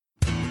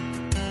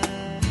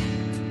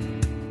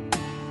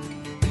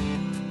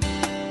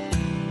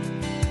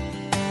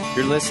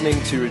You're listening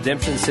to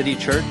Redemption City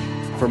Church.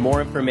 For more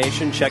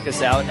information, check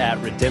us out at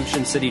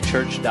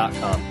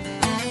redemptioncitychurch.com.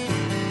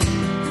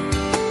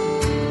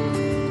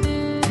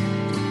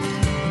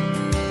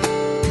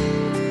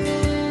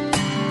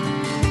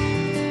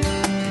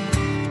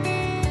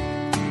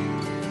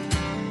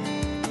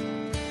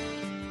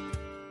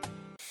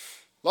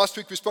 Last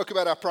week we spoke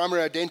about our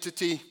primary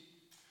identity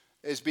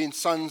as being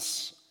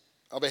sons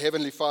of a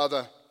heavenly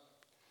Father.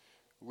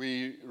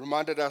 We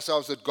reminded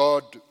ourselves that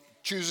God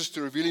chooses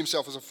to reveal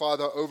himself as a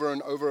father over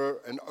and over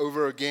and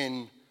over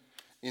again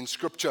in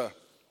Scripture.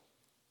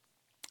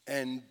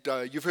 And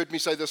you've heard me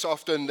say this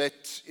often,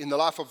 that in the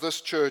life of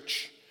this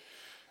church,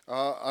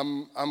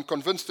 I'm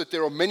convinced that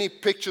there are many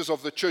pictures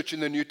of the church in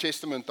the New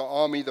Testament, the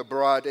army, the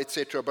bride,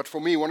 etc. But for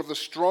me, one of the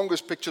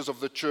strongest pictures of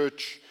the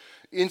church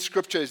in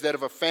Scripture is that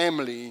of a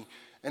family.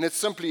 And it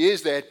simply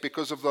is that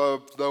because of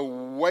the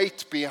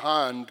weight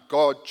behind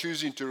God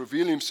choosing to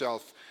reveal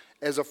himself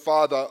as a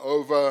father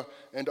over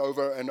and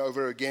over and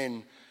over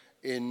again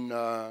in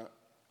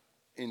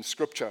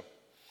Scripture.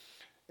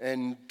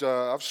 And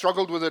I've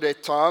struggled with it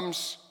at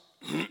times.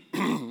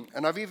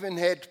 And I've even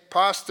had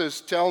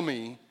pastors tell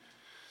me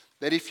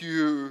that if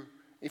you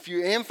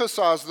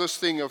emphasize this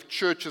thing of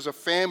church as a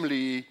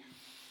family,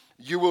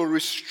 you will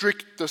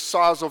restrict the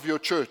size of your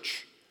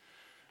church.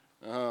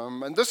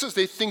 And this is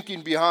their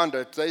thinking behind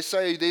it. They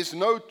say there's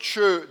no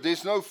church,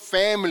 there's no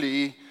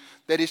family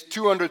that is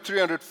 200,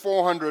 300,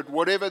 400,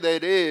 whatever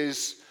that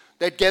is,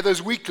 that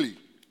gathers weekly.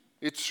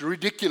 It's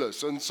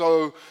ridiculous. And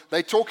so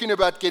they're talking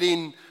about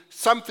getting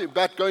something,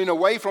 about going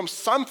away from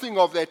something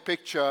of that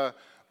picture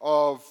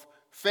of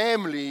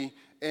family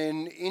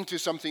and into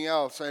something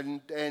else.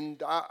 And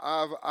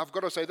I've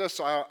got to say this,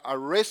 I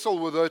wrestle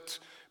with it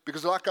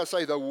because, like I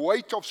say, the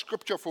weight of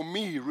Scripture for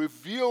me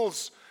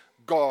reveals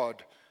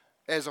God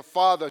as a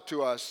father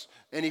to us.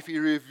 And if he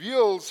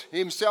reveals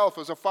himself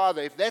as a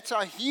father, if that's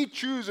how he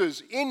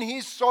chooses in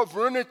his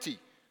sovereignty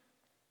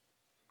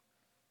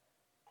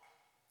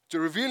to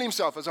reveal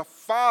himself as a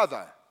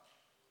father,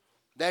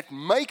 that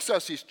makes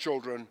us his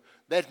children,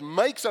 that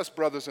makes us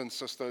brothers and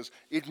sisters,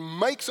 it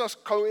makes us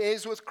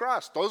co-heirs with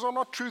Christ. Those are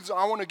not truths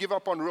I want to give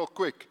up on real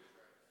quick.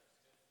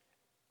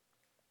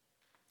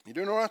 You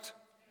doing all right?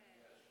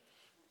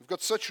 We've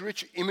got such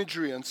rich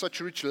imagery and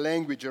such rich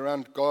language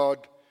around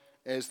God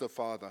as the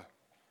Father.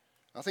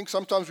 I think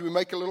sometimes we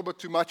make a little bit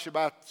too much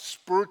about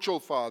spiritual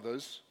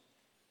fathers.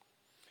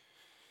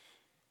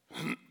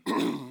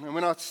 And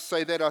when I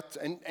say that,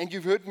 and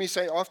you've heard me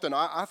say often,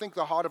 I think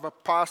the heart of a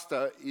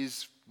pastor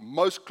is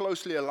most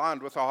closely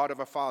aligned with the heart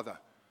of a father.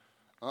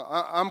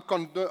 I'm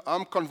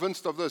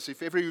convinced of this.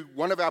 If every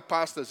one of our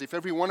pastors, if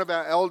every one of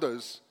our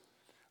elders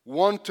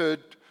wanted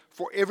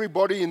for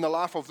everybody in the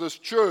life of this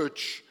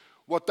church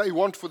what they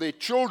want for their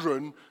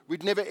children,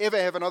 we'd never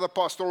ever have another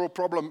pastoral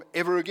problem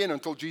ever again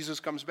until Jesus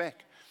comes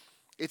back.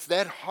 It's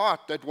that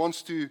heart that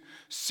wants to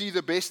see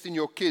the best in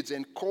your kids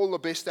and call the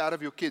best out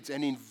of your kids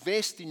and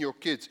invest in your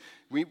kids.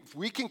 If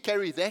we can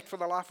carry that for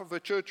the life of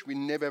the church, we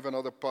never have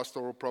another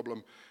pastoral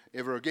problem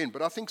ever again.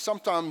 But I think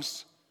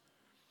sometimes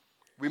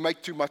we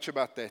make too much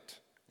about that.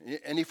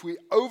 And if we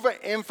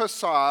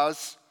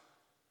overemphasize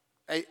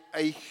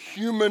a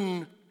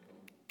human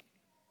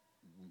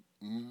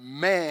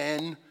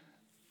man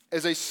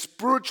as a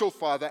spiritual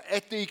father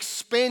at the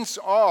expense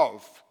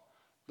of,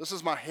 this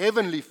is my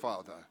heavenly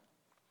Father,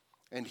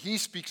 and he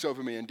speaks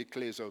over me and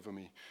declares over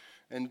me.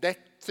 And that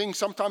thing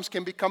sometimes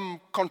can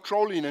become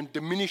controlling and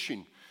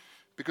diminishing.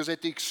 Because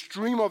at the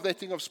extreme of that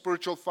thing of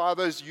spiritual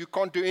fathers, you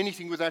can't do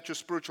anything without your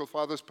spiritual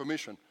father's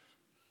permission.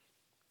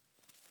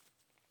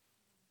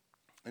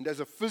 And as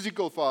a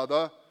physical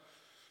father,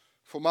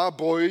 for my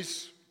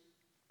boys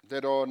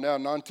that are now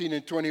 19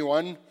 and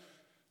 21,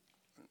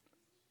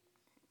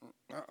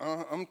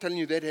 I'm telling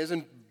you that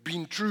hasn't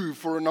been true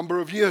for a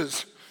number of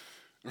years.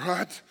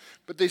 Right?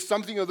 But there's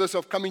something of this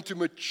of coming to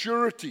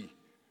maturity.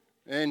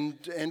 And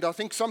I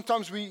think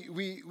sometimes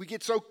we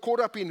get so caught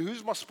up in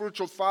who's my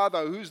spiritual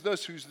father, who's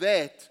this, who's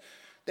that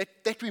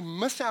we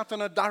miss out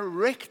on a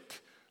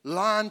direct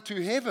line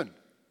to heaven.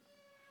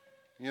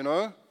 You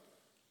know?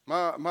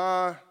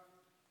 The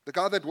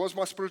guy that was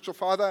my spiritual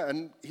father,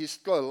 and he's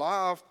still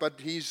alive,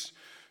 but he's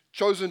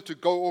chosen to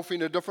go off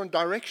in a different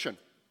direction.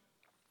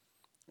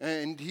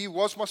 And he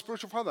was my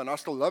spiritual father, and I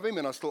still love him,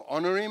 and I still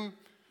honor him.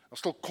 I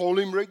still call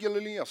him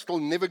regularly. I still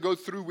never go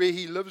through where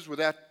he lives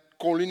without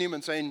calling him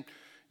and saying,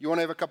 you want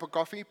to have a cup of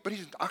coffee? But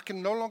I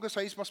can no longer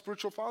say he's my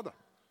spiritual father.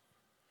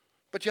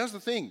 But here's the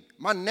thing.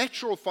 My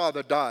natural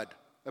father died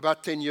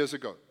about 10 years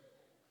ago.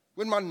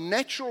 When my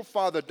natural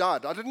father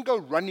died, I didn't go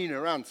running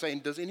around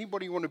saying, does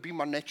anybody want to be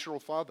my natural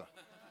father?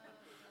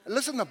 And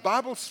listen, the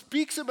Bible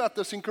speaks about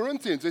this in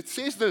Corinthians. It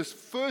says this,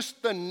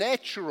 first the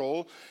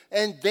natural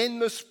and then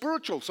the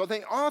spiritual. So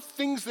there are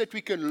things that we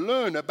can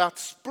learn about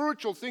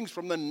spiritual things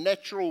from the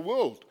natural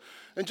world.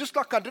 And just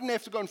like I didn't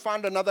have to go and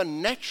find another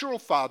natural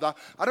father,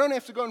 I don't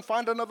have to go and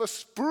find another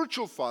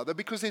spiritual father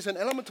because there's an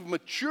element of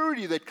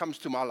maturity that comes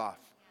to my life.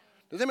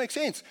 Does that make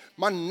sense?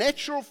 My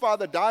natural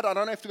father died. I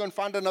don't have to go and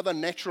find another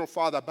natural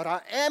father, but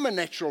I am a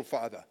natural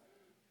father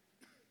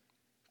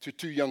to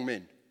two young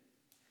men.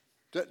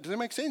 Does that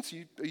make sense?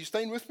 Are you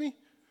staying with me?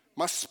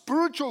 My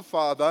spiritual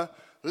father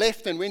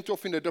left and went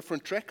off in a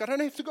different track. I don't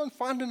have to go and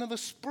find another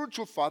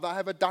spiritual father. I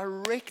have a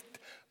direct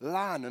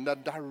line and a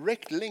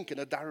direct link and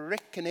a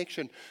direct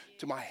connection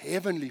to my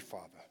heavenly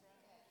Father.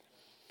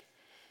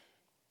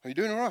 Are you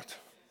doing all right?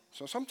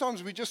 So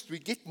sometimes we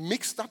get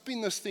mixed up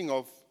in this thing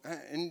of,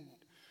 and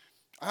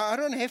I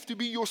don't have to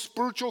be your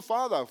spiritual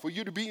father for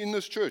you to be in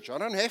this church. I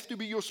don't have to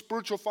be your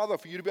spiritual father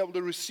for you to be able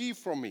to receive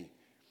from me.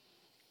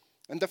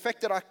 And the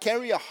fact that I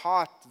carry the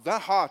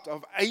heart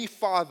of a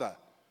father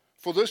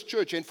for this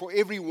church and for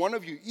every one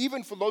of you,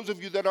 even for those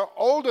of you that are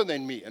older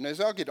than me. And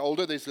as I get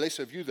older, there's less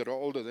of you that are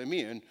older than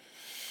me and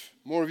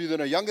more of you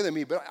that are younger than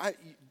me. But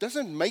it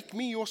doesn't make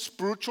me your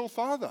spiritual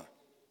father.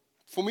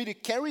 For me to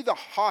carry the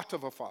heart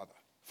of a father,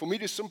 for me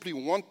to simply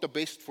want the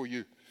best for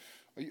you.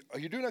 Are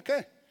you doing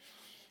okay?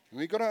 And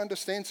we've got to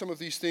understand some of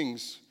these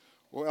things,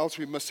 or else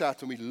we miss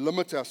out and we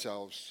limit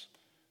ourselves.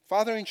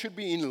 Fathering should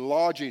be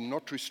enlarging,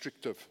 not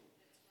restrictive.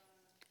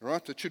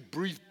 Right? It should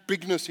breathe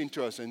bigness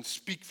into us and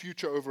speak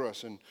future over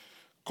us and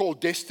call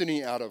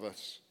destiny out of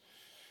us.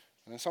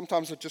 And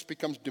sometimes it just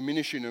becomes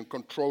diminishing and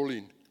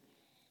controlling.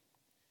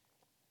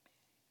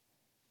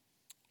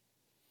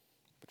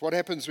 But what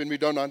happens when we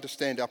don't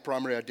understand our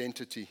primary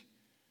identity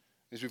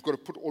is we've got to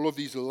put all of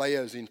these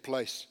layers in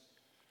place.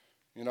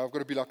 You know, I've got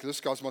to be like, this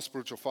guy's my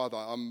spiritual father.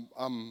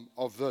 I'm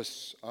of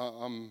this.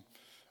 I'm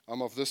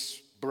of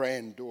this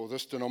brand or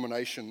this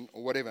denomination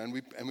or whatever. And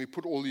we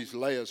put all these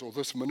layers, or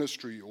this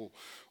ministry, or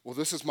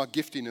this is my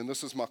gifting and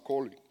this is my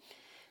calling.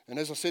 And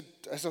as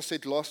I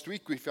said last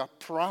week, if our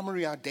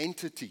primary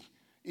identity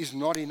is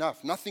not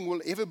enough, nothing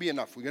will ever be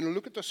enough. We're going to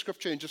look at the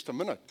scripture in just a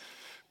minute.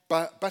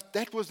 But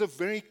that was the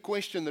very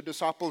question the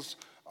disciples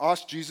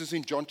asked Jesus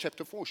in John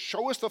chapter 4.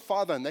 Show us the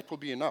Father and that will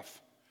be enough.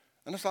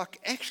 And it's like,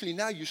 actually,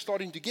 now you're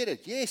starting to get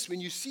it. Yes, when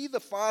you see the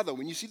Father,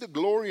 when you see the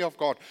glory of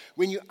God,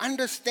 when you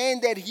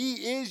understand that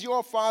He is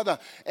your Father,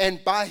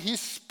 and by His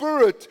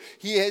Spirit,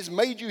 He has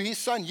made you His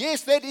Son.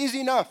 Yes, that is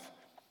enough.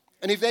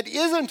 And if that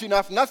isn't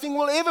enough, nothing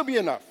will ever be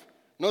enough.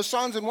 No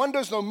signs and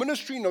wonders, no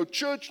ministry, no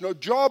church, no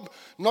job,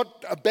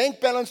 not a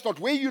bank balance,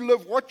 not where you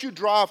live, what you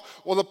drive,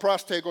 or the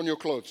price tag on your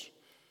clothes.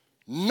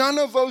 None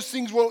of those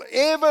things will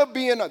ever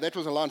be enough. That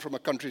was a line from a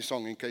country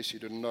song, in case you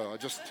didn't know.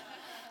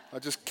 I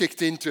just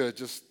kicked into it.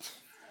 Just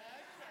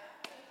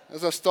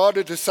as I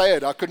started to say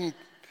it, I couldn't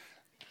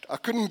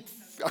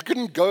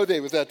go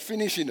there without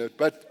finishing it.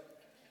 But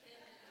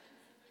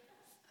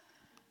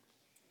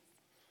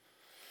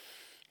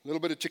a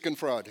little bit of chicken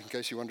fried, in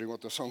case you're wondering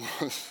what the song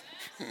was.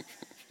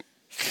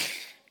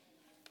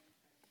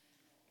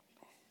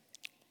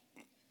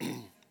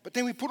 But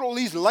then we put all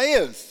these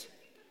layers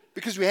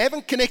because we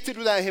haven't connected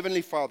with our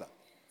Heavenly Father.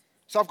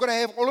 So I've got to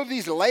have all of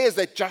these layers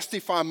that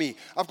justify me.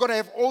 I've got to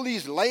have all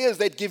these layers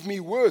that give me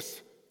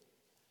worth.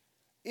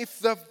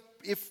 If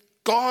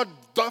God,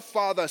 the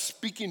Father,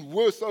 speaking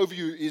worth over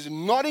you is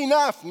not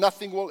enough,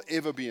 nothing will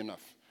ever be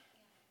enough.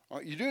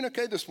 Are you doing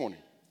okay this morning?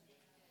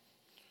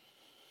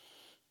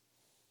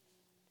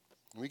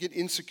 We get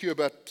insecure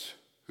about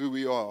who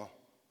we are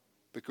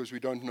because we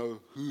don't know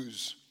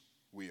whose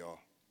we are.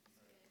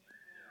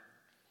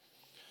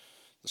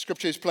 The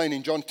scripture is plain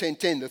in John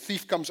 10:10. The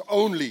thief comes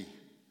only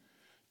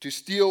to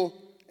steal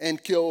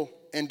and kill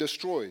and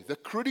destroy. The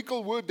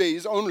critical word there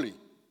is only.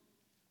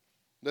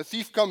 The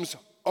thief comes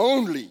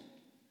only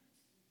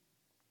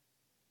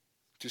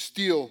to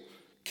steal,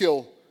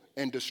 kill,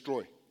 and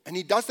destroy. And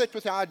he does that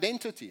with our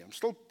identity. I'm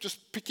still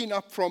just picking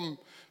up from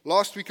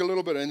last week a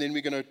little bit, and then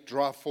we're going to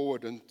drive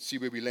forward and see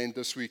where we land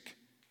this week.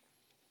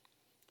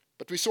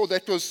 But we saw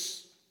that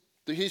was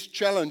his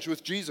challenge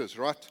with Jesus,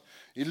 right?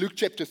 In Luke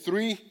chapter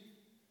 3,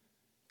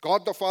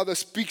 God the Father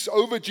speaks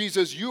over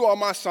Jesus, "You are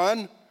my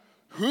Son,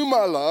 whom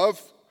I love,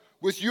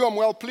 with you I'm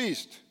well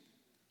pleased."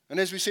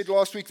 And as we said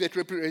last week, that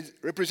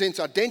represents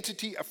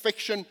identity,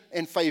 affection,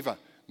 and favor.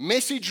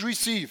 Message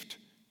received.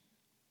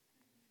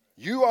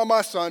 You are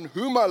my Son,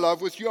 whom I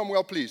love, with you I'm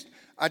well pleased.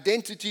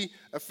 Identity,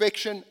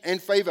 affection,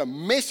 and favor.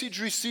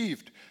 Message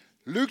received.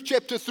 Luke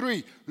chapter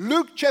 3.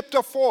 Luke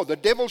chapter 4, the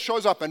devil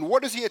shows up. And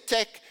what does he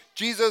attack?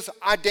 Jesus'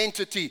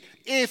 identity.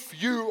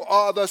 If you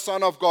are the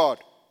Son of God.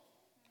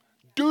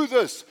 Do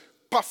this.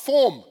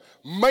 Perform.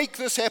 Make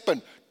this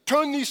happen.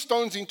 Turn these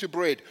stones into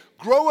bread.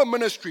 Grow a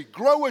ministry.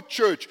 Grow a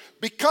church.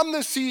 Become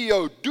the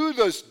CEO. Do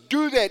this.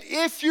 Do that.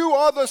 If you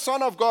are the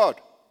Son of God.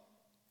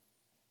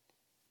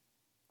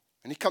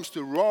 And he comes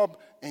to rob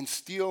and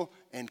steal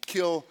and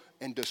kill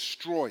and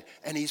destroy.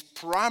 And his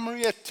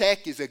primary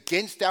attack is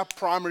against our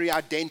primary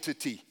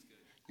identity.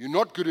 You're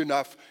not good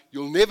enough.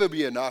 You'll never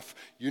be enough.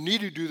 You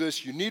need to do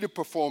this. You need to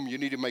perform. You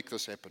need to make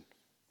this happen.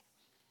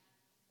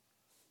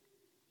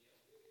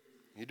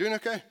 You doing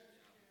okay?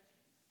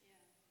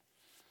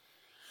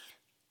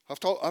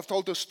 I've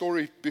told this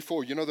story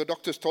before. You know, the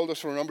doctors told us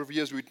for a number of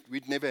years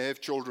we'd never have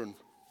children.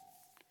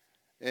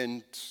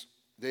 And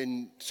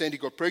then Sandy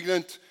got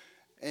pregnant.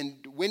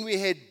 And when we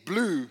had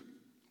Blue,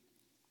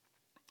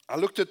 I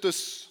looked at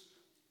this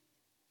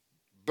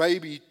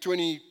baby,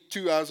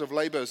 22 hours of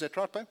labor. Is that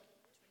right, babe?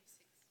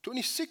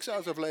 26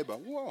 hours of labor.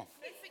 Wow.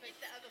 Don't forget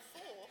the other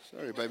 4.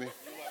 Sorry, baby.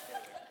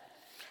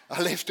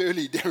 I left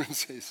early, Darren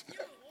says.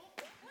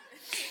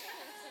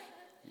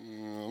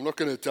 I'm not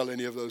going to tell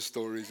any of those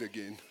stories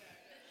again.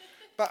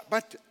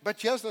 But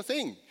here's the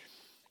thing.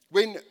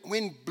 When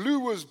Blue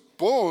was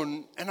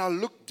born and I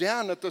looked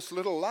down at this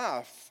little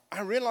life,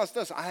 I realized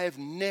this. I have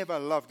never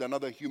loved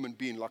another human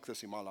being like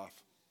this in my life.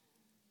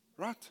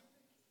 Right?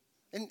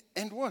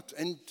 And what?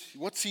 And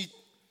what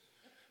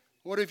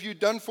have you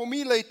done for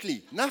me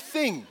lately?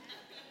 Nothing.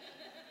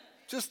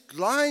 Just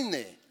lying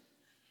there.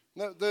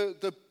 No,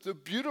 the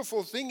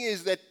beautiful thing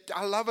is that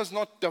our love is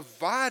not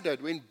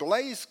divided. When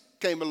Blaze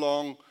came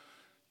along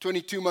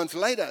 22 months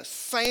later,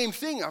 same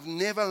thing. I've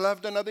never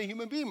loved another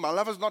human being. My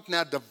love is not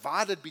now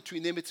divided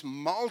between them. It's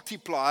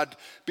multiplied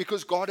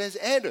because God has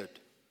added.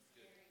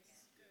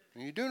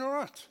 And you're doing all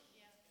right.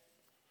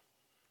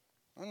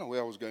 I don't know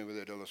where I was going with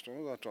that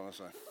illustration. What was I trying to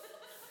say?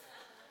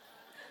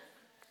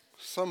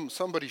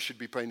 Somebody should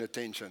be paying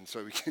attention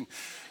so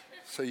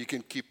you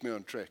can keep me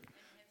on track.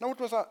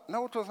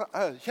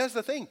 Here's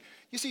the thing.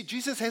 You see,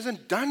 Jesus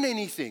hasn't done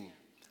anything.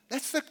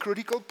 That's the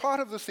critical part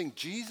of this thing.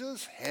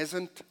 Jesus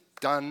hasn't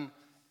done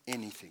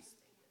anything.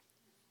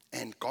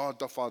 And God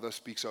the Father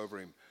speaks over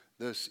him.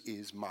 This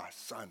is my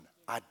son.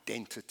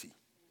 Identity.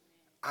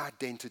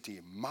 Identity.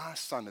 My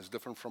son is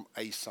different from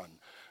a son.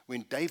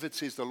 When David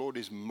says the Lord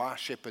is my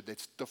shepherd,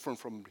 that's different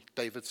from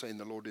David saying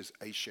the Lord is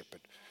a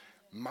shepherd.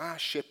 My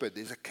shepherd,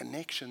 there's a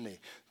connection there.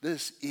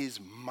 This is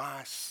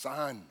my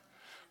son,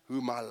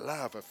 whom I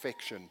love,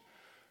 affection.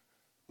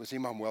 With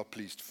him I'm well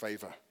pleased,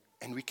 favor.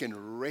 And we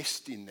can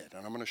rest in that.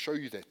 And I'm going to show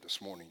you that this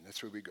morning.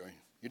 That's where we're going.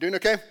 You doing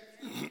okay?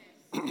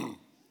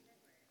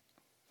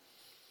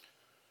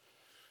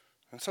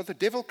 And so the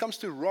devil comes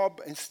to rob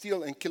and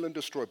steal and kill and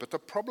destroy. But the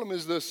problem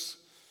is this,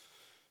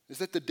 is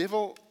that the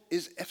devil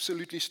is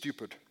absolutely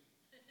stupid.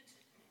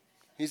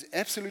 He's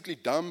absolutely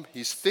dumb.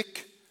 He's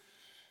thick.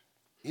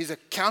 He's a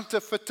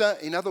counterfeiter.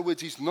 In other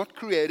words, he's not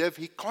creative.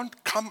 He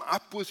can't come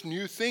up with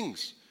new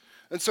things.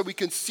 And so we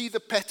can see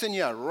the pattern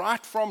here,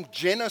 right from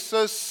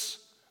Genesis,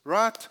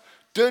 right?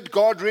 Did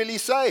God really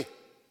say?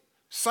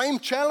 Same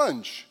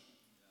challenge.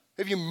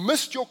 Have you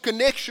missed your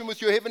connection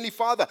with your Heavenly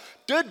Father?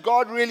 Did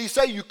God really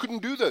say you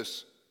couldn't do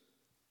this?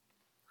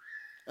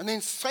 And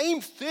then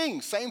same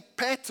thing, same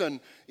pattern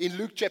in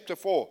Luke chapter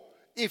 4.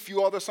 If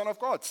you are the Son of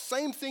God.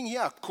 Same thing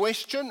here,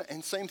 question,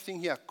 and same thing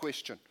here,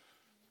 question.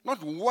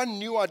 Not one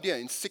new idea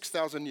in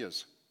 6,000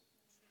 years.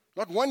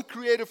 Not one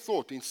creative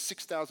thought in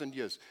 6,000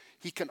 years.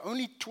 He can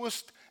only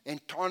twist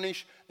and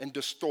tarnish and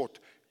distort.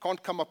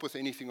 Can't come up with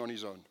anything on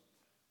his own.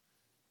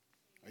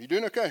 Are you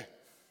doing okay?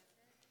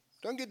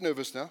 Don't get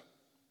nervous now.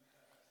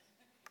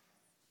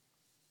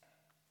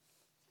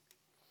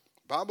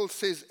 The Bible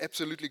says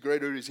absolutely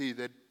greater is he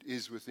that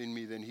is within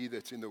me than he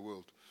that's in the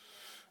world.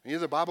 And here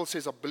the Bible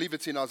says, I believe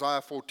it's in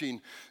Isaiah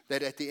 14,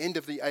 that at the end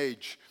of the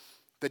age,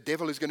 the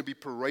devil is going to be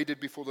paraded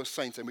before the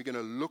saints, and we're going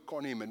to look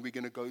on him, and we're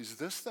going to go, is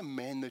this the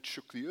man that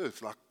shook the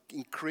earth? Like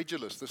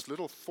incredulous, this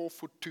little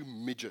 4'2"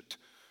 midget.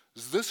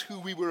 Is this who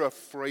we were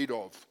afraid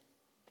of?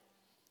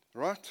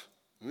 Right?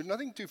 There's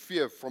nothing to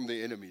fear from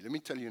the enemy. Let me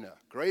tell you now.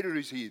 Greater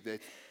is he that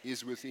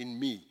is within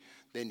me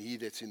than he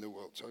that's in the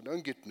world. So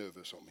don't get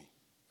nervous on me.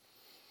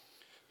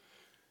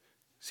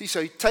 See,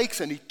 so he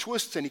takes and he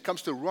twists and he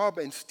comes to rob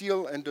and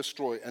steal and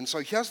destroy. And so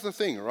here's the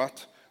thing,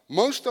 right?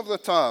 Most of the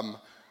time,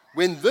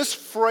 when this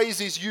phrase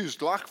is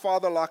used, like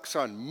father, like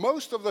son,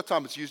 most of the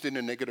time it's used in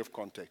a negative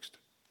context.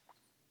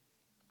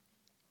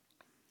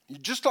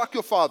 Just like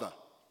your father.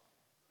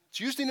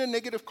 It's used in a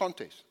negative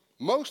context.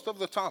 Most of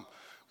the time.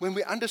 When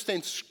we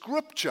understand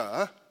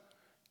Scripture,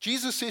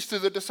 Jesus says to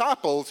the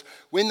disciples,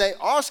 when they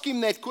ask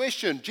him that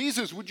question,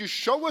 Jesus, would you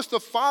show us the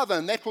Father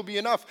and that will be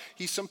enough?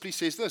 He simply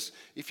says this,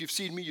 if you've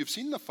seen me, you've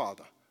seen the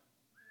Father.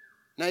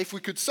 Now, if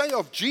we could say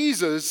of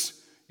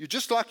Jesus, you're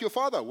just like your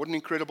Father, what an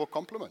incredible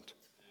compliment.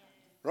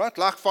 Right?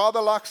 Like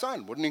father, like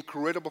son. What an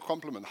incredible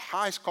compliment.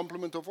 Highest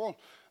compliment of all.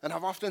 And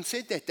I've often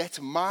said that. That's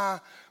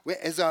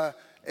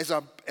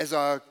as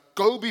I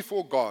go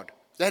before God,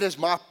 that is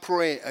my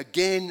prayer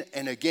again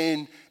and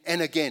again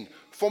and again.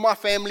 For my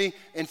family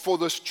and for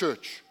this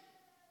church.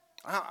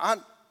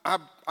 I'm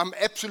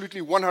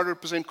absolutely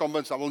 100%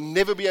 convinced I will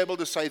never be able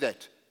to say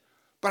that.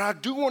 But I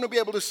do want to be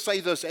able to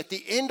say this at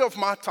the end of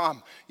my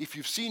time. If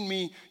you've seen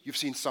me, you've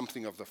seen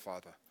something of the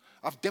Father.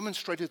 I've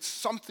demonstrated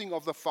something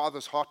of the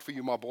Father's heart for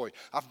you, my boy.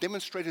 I've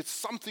demonstrated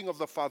something of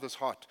the Father's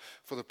heart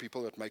for the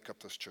people that make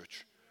up this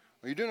church.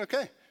 Are you doing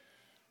okay?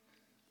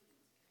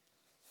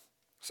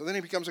 So then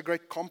it becomes a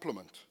great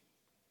compliment.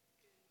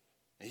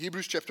 In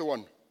Hebrews chapter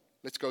 1,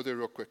 let's go there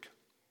real quick.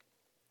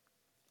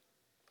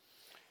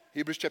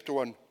 Hebrews chapter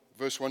 1,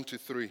 verse 1 to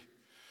 3.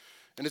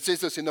 And it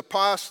says this, in the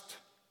past,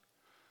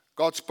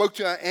 God spoke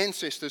to our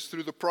ancestors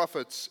through the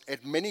prophets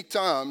at many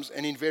times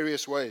and in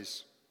various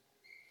ways.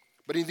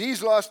 But in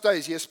these last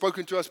days, he has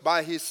spoken to us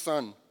by his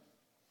Son,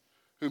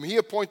 whom he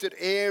appointed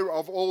heir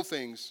of all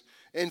things,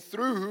 and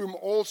through whom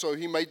also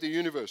he made the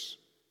universe.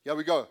 Here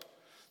we go.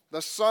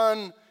 The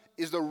Son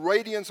is the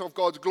radiance of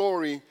God's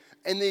glory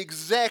and the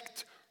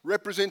exact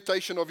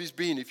representation of his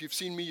being. If you've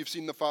seen me, you've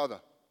seen the Father.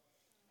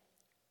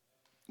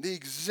 The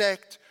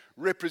exact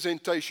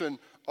representation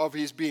of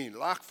his being.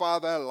 Like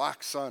Father,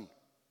 like Son.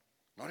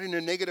 Not in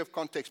a negative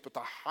context, but the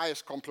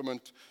highest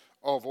compliment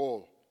of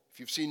all. If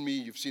you've seen me,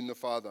 you've seen the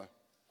Father.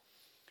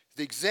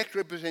 The exact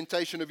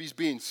representation of his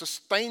being,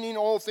 sustaining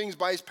all things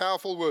by his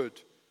powerful word.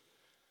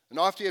 And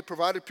after he had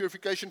provided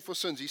purification for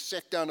sins, he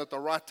sat down at the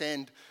right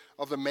hand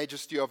of the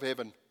majesty of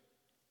heaven.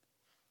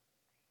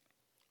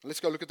 Let's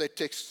go look at that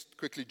text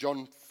quickly,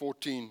 John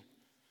 14.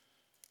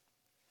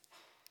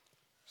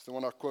 It's the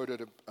one I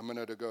quoted a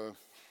minute ago.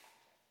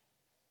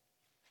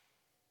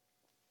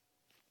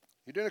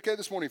 You doing okay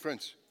this morning,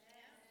 friends?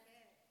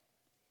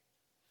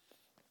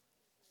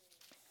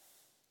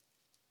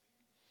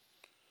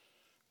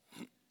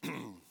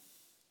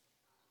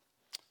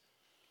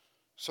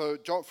 So,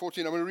 John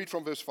 14, I'm going to read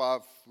from verse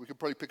 5. We could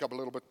probably pick up a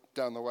little bit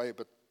down the way,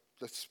 but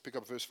let's pick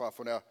up verse 5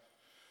 for now.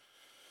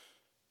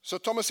 So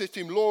Thomas said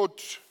to him, Lord,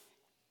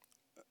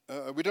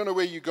 we don't know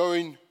where you're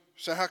going,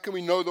 so how can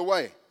we know the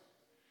way?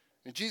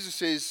 And Jesus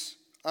says,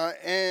 I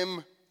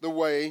am the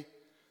way,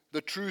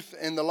 the truth,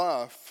 and the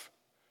life.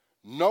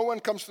 No one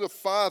comes to the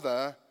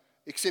Father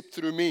except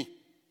through me.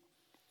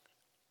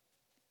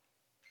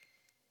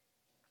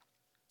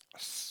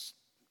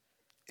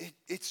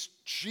 It's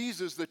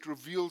Jesus that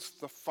reveals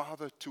the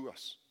Father to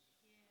us.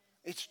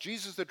 It's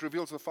Jesus that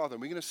reveals the Father.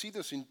 We're going to see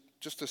this in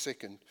just a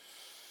second.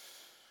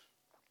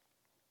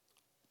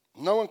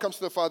 No one comes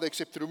to the Father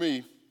except through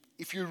me.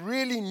 If you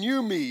really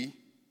knew me,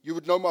 you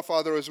would know my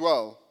Father as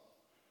well.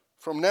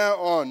 From now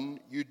on,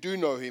 you do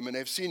know him and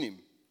have seen him.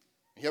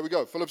 Here we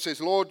go. Philip says,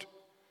 Lord,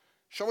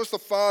 show us the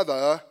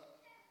Father,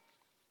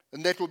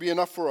 and that will be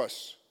enough for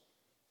us.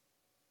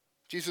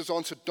 Jesus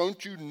answered,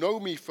 don't you know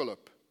me,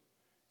 Philip?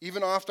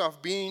 Even after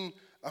I've been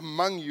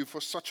among you for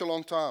such a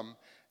long time.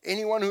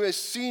 Anyone who has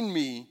seen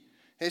me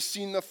has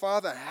seen the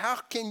Father. How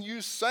can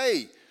you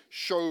say,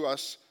 show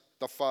us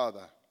the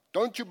Father?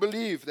 Don't you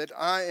believe that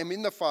I am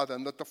in the Father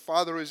and that the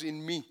Father is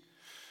in me?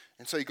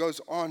 And so he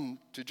goes on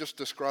to just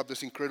describe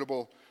this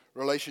incredible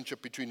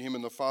relationship between him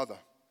and the Father.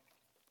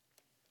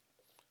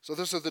 So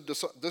this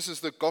is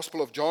the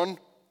Gospel of John.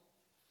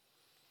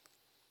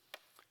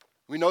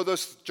 We know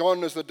this.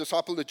 John is the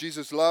disciple that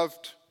Jesus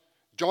loved.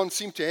 John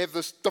seemed to have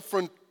this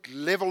different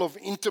level of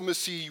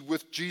intimacy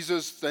with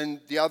Jesus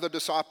than the other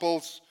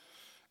disciples.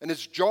 And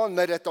it's John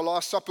that at the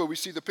Last Supper, we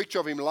see the picture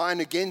of him lying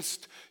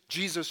against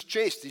Jesus'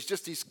 chest.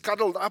 He's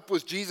cuddled up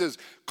with Jesus,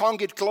 can't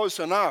get close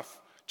enough,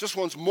 just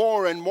wants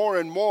more and more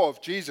and more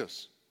of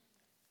Jesus.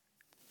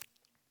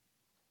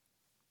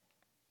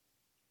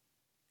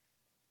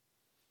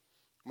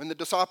 When the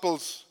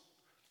disciples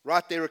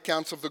write their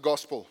accounts of the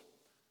gospel,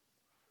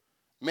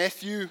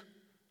 Matthew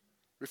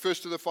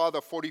refers to the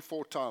Father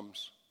 44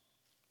 times.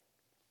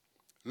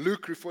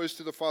 Luke refers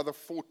to the Father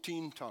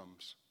 14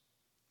 times.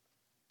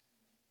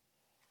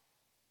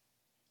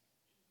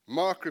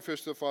 Mark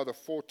refers to the Father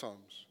 4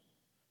 times.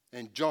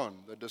 And John,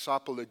 the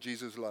disciple that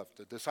Jesus loved,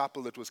 the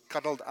disciple that was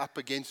cuddled up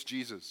against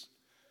Jesus,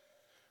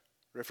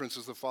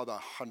 references the Father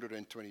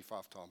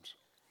 125 times.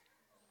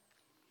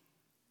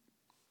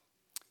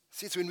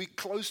 See, it's when we're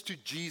close to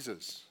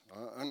Jesus,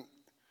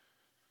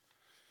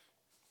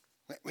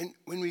 when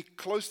we're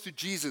close to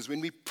Jesus,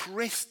 when we're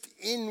pressed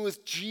in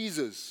with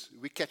Jesus,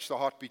 we catch the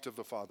heartbeat of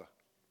the Father.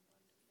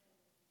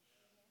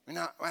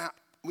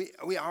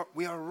 We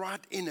are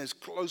right in as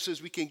close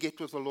as we can get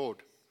with the Lord.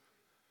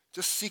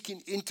 Just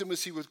seeking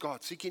intimacy with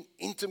God, seeking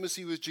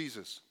intimacy with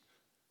Jesus.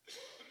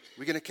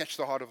 We're going to catch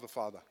the heart of the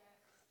Father.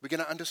 We're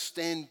going to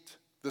understand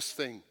this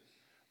thing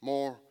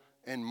more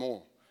and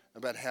more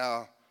about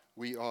how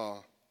we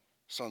are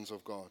sons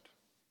of God.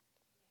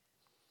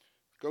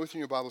 Go with me in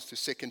your Bibles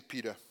to 2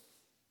 Peter.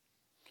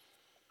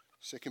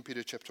 2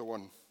 Peter chapter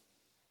 1.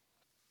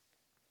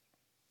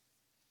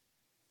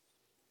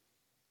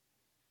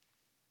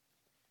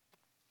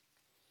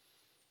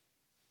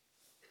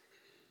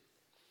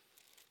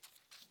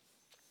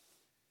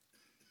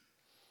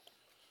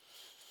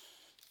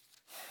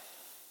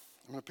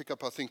 I'm going to pick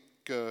up, I think,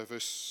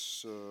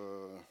 verse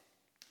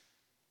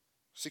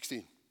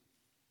 16.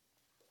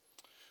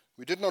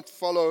 We did not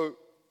follow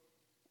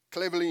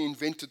cleverly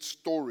invented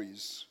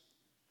stories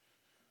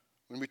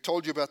when we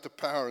told you about the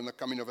power and the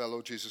coming of our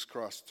Lord Jesus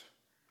Christ.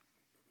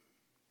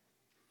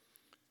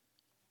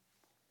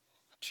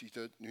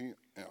 Let me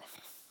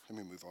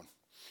move on.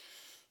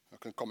 I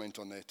can comment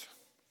on that.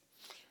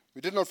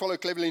 We did not follow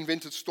cleverly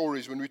invented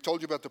stories when we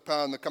told you about the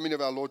power and the coming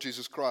of our Lord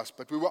Jesus Christ,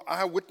 but we were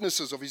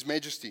eyewitnesses of his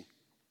majesty.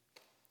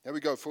 Here we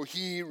go. For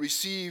he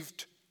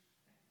received,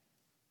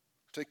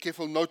 take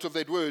careful note of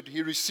that word,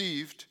 he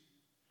received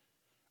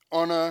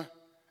honor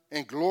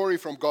and glory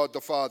from God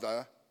the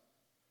Father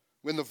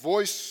when the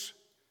voice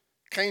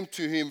came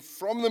to him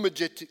from the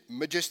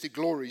majestic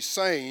glory,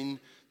 saying,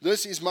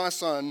 this is my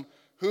Son,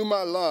 whom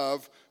I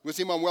love, with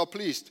him I'm well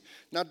pleased.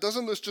 Now,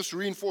 doesn't this just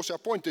reinforce our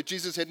point that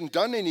Jesus hadn't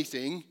done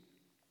anything?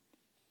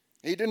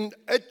 He didn't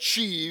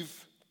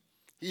achieve,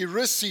 he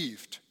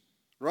received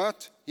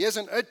Right? He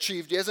hasn't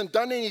achieved, he hasn't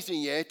done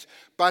anything yet,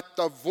 but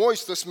the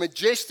voice, this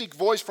majestic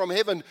voice from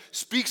heaven,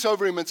 speaks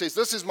over him and says,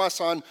 this is my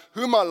son,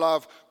 whom I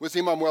love, with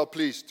him I'm well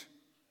pleased.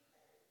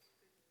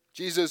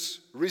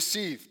 Jesus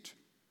received.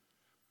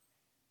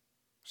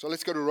 So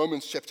let's go to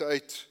Romans chapter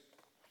 8.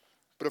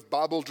 Bit of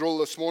Bible drill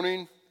this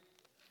morning.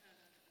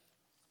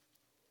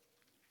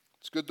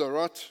 It's good though,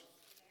 right?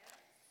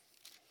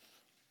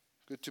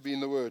 Good to be in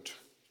the Word.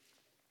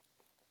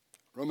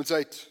 Romans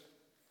 8.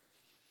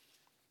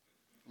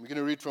 We're going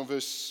to read from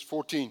verse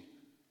 14.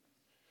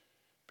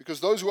 Because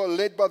those who are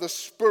led by the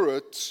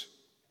Spirit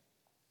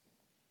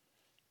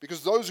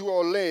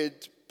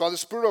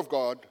of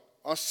God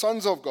are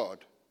sons of God.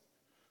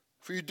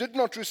 For you did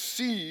not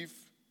receive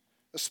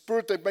a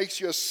spirit that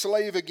makes you a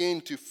slave again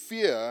to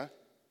fear,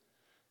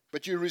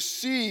 but you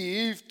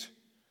received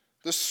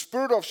the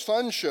spirit of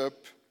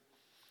sonship,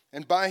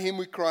 and by him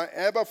we cry,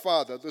 Abba,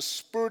 Father. The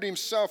Spirit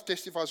himself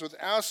testifies with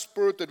our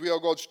spirit that we are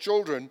God's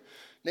children.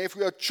 Now, if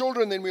we are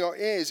children, then we are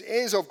heirs,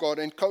 heirs of God,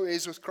 and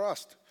co-heirs with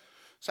Christ.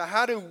 So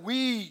how do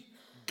we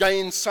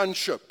gain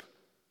sonship?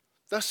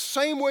 The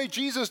same way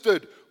Jesus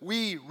did.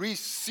 We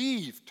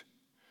received.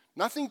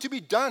 Nothing to be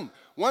done.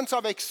 Once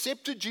I've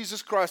accepted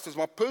Jesus Christ as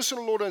my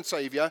personal Lord and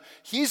Savior,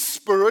 his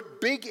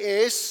Spirit, big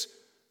S,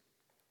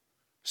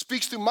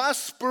 speaks to my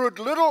spirit,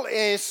 little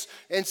s,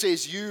 and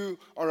says, you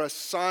are a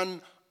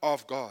son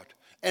of God.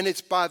 And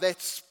it's by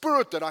that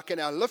Spirit that I can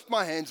now lift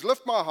my hands,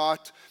 lift my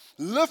heart,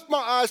 lift my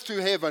eyes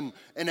to heaven,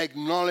 and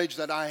acknowledge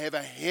that I have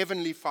a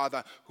heavenly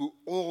Father who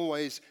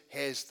always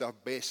has the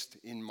best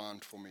in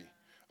mind for me.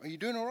 Are you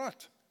doing all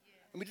right?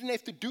 And we didn't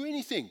have to do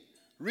anything.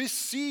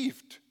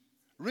 Received.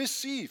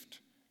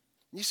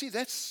 You see,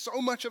 that's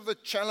so much of the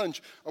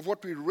challenge of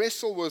what we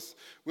wrestle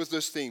with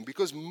this thing.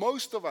 Because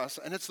most of us,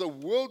 and it's the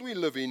world we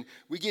live in,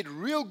 we get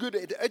real good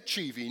at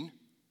achieving,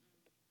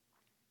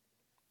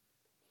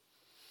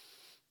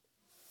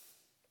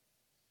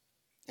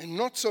 and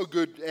not so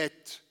good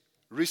at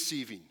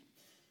receiving.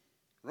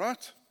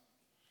 Right?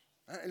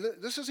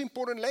 This is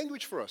important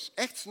language for us.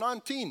 Acts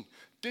 19.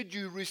 Did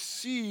you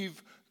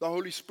receive the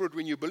Holy Spirit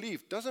when you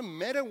believed? Doesn't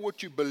matter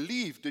what you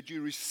believe, did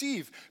you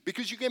receive?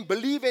 Because you can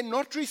believe and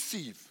not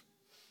receive.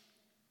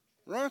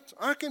 Right?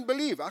 I can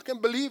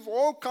believe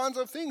all kinds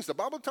of things. The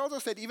Bible tells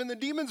us that even the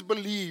demons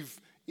believe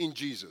in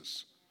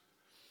Jesus.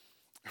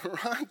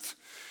 Right?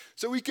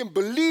 So we can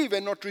believe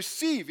and not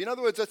receive. In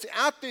other words, it's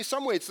out there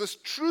somewhere. It's this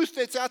truth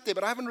that's out there,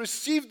 but I haven't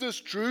received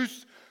this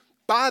truth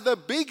by the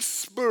big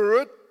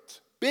Spirit,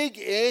 big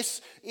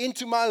S,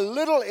 into my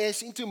little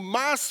s, into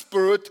my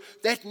spirit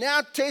that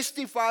now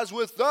testifies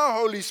with the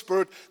Holy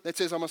Spirit that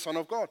says I'm a son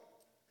of God.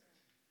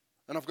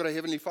 And I've got a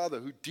heavenly Father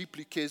who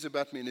deeply cares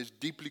about me and is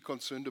deeply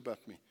concerned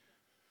about me.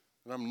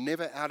 And I'm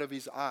never out of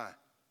his eye.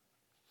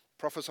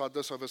 Prophesied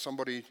this over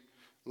somebody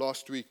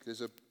last week.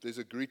 There's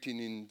a greeting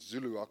in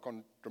Zulu. I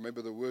can't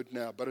remember the word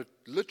now, but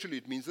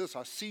it means this: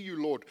 I see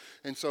you, Lord.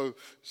 And so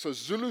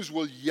Zulus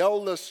will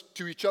yell this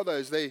to each other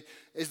as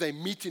they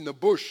meet in the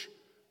bush.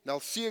 They'll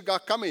see a guy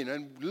coming,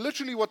 and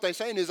literally what they're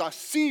saying is, I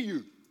see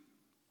you.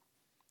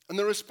 And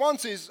the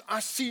response is,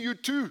 I see you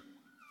too.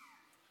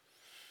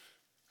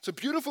 It's a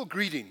beautiful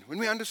greeting. When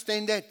we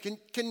understand that,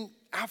 can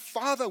our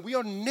Father, we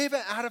are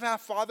never out of our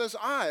Father's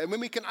eye. And when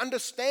we can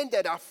understand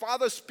that, our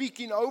Father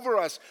speaking over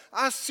us,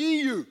 I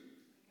see you.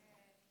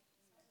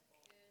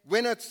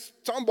 When it's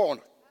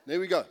Tambon, there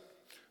we go.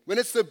 When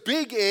it's the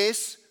big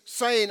S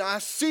saying, I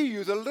see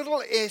you, the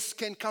little s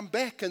can come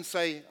back and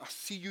say, I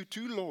see you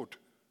too, Lord.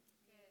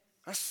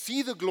 I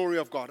see the glory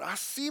of God. I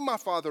see my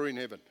Father in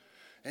heaven.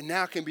 And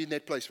now I can be in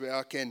that place where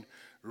I can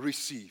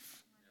receive.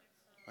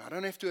 I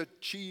don't have to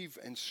achieve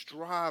and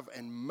strive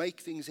and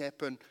make things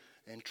happen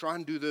and try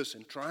and do this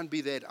and try and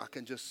be that. I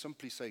can just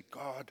simply say,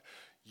 God,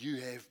 you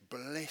have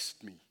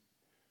blessed me.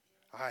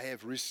 I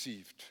have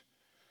received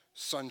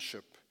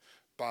sonship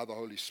by the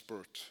Holy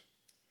Spirit.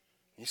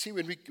 You see,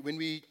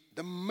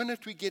 the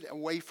minute we get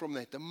away from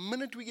that, the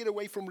minute we get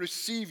away from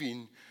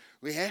receiving,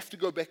 we have to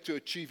go back to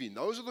achieving.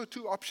 Those are the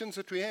two options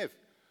that we have.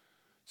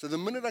 So the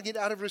minute I get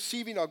out of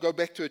receiving, I'll go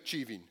back to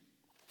achieving.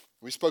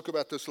 We spoke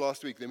about this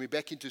last week. Then we're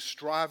back into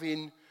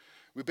striving.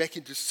 We're back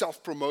into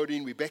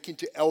self-promoting. We're back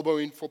into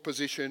elbowing for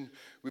position.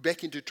 We're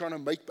back into trying to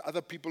make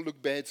other people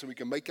look bad so we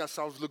can make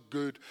ourselves look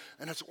good.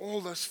 And it's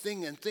all this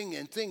thing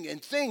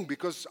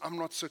because I'm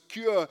not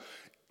secure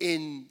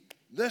in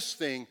this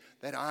thing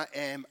that I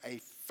am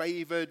a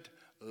favored,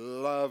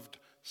 loved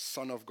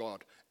son of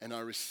God. And I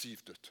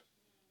received it.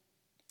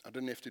 I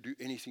didn't have to do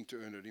anything to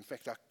earn it. In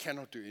fact, I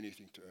cannot do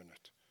anything to earn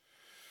it.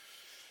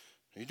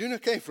 Are you doing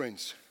okay,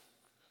 friends?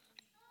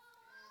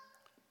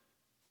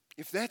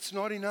 If that's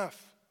not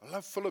enough, I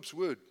love Philip's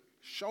word.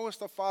 Show us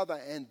the Father,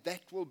 and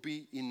that will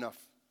be enough.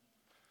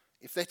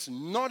 If that's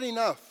not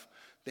enough,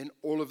 then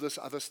all of this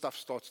other stuff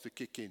starts to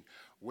kick in.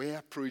 Where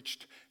I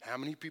preached, how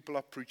many people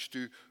I preached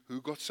to, who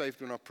got saved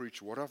when I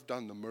preached, what I've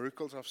done, the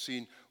miracles I've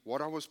seen,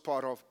 what I was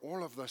part of,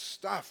 all of this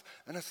stuff.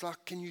 And it's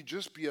like, can you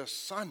just be a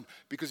son?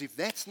 Because if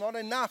that's not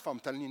enough, I'm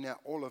telling you now,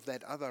 all of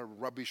that other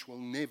rubbish will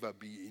never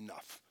be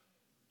enough.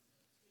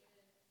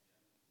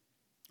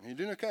 Are you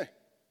doing okay?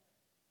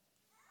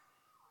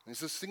 There's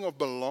this thing of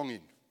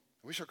belonging.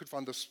 I wish I could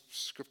find this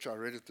scripture. I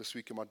read it this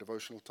week in my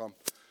devotional time.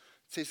 It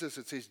says this,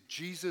 it says,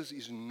 Jesus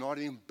is not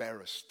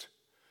embarrassed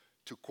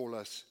to call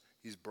us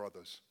his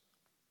brothers.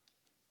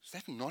 Is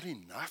that not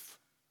enough?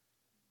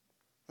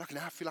 Like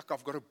now I feel like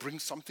I've got to bring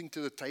something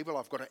to the table.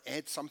 I've got to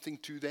add something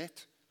to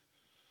that.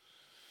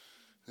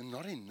 And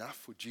not enough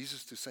for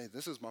Jesus to say,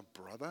 this is my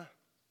brother.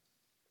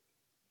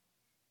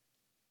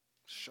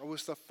 Show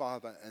us the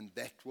Father and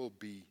that will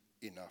be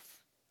enough.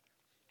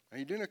 Are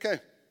you doing okay?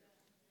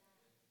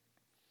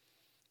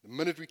 The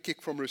minute we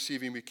kick from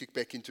receiving, we kick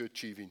back into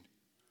achieving.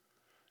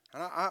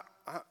 And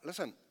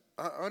listen,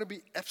 I want to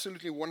be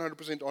absolutely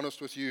 100%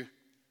 honest with you.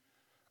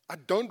 I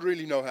don't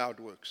really know how it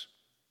works.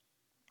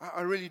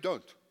 I really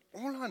don't.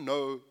 All I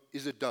know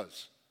is it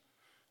does.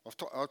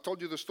 I've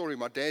told you the story.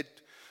 My dad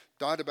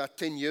died about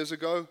 10 years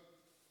ago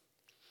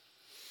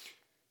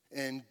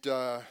and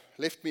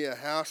left me a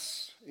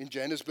house in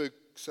Johannesburg,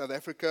 South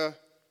Africa.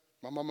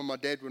 My mom and my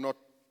dad were not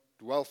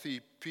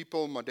wealthy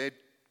people. My dad,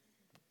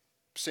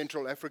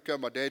 Central Africa,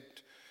 my dad,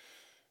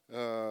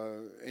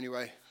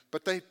 anyway.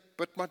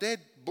 But my dad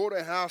bought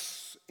a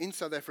house in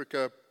South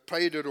Africa,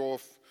 paid it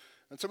off.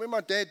 And so when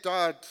my dad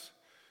died,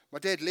 my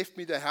dad left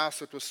me the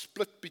house. It was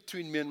split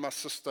between me and my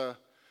sister.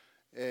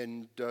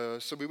 And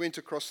so we went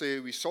across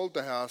there. We sold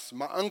the house.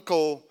 My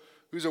uncle,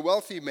 who's a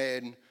wealthy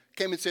man,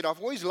 came and said, I've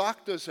always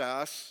liked this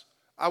house.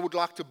 I would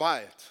like to buy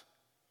it.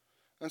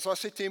 And so I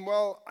said to him,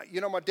 well,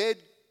 my dad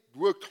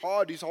worked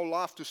hard his whole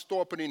life to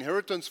store up an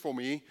inheritance for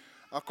me.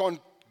 I can't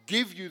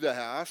give you the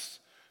house.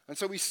 And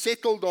so we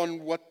settled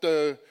on what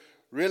the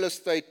real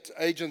estate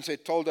agents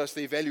had told us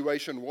the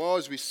evaluation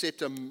was. We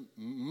set a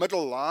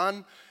middle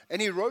line,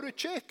 and he wrote a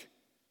check.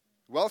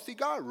 Wealthy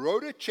guy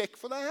wrote a check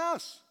for the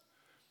house.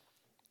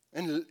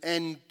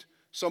 And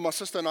so my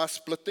sister and I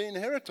split the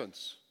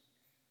inheritance.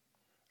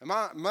 And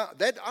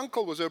that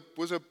uncle was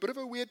a bit of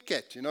a weird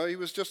cat. He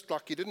was just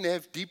like, he didn't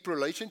have deep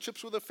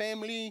relationships with the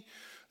family.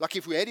 Like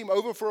if we had him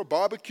over for a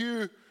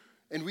barbecue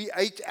and we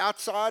ate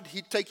outside,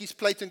 he'd take his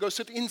plate and go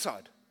sit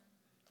inside.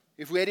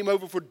 If we had him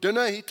over for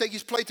dinner, he'd take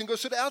his plate and go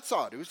sit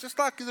outside. It was just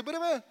like, he's a bit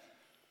of a,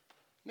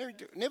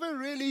 never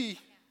really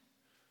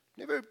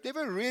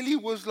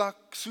was like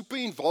super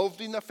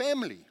involved in the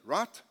family,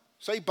 right?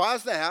 So he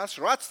buys the house,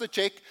 writes the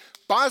check,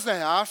 buys the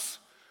house.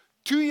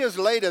 2 years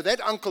later, that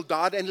uncle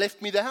died and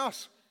left me the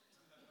house.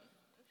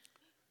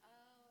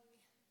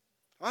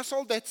 I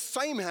sold that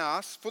same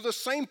house for the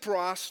same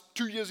price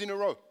 2 years in a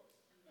row.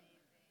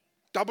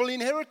 Double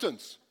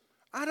inheritance.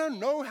 I don't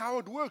know how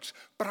it works,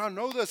 but I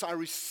know this. I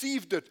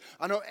received it.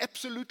 I know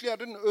absolutely I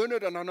didn't earn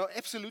it, and I know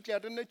absolutely I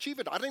didn't achieve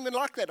it. I didn't even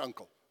like that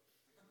uncle.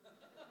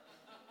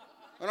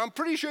 And I'm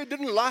pretty sure he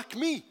didn't like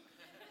me.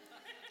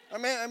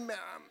 I'm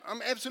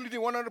absolutely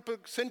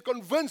 100%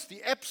 convinced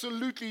he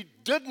absolutely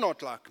did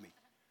not like me.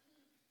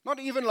 Not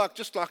even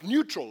just like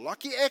neutral,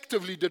 like he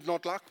actively did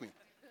not like me.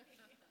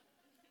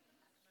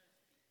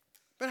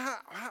 But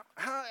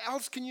how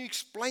else can you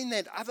explain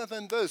that other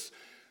than this?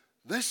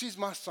 This is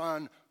my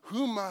son,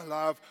 whom I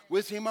love,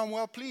 with him I'm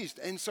well pleased.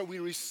 And so we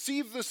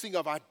receive this thing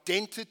of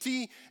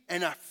identity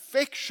and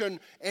affection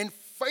and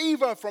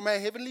favor from our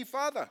Heavenly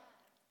Father.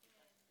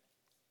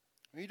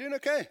 Are you doing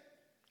okay?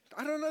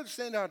 I don't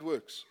understand how it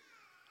works.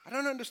 I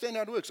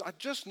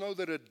just know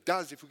that it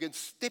does. If we can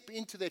step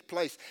into that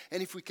place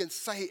and if we can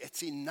say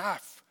it's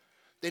enough,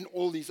 then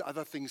all these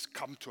other things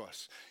come to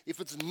us.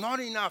 If it's not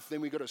enough, then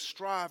we've got to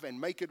strive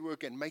and make it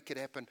work and make it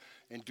happen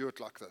and do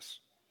it like this.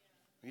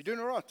 Are you doing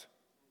all right?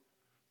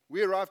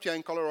 We arrived here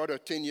in Colorado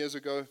 10 years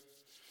ago.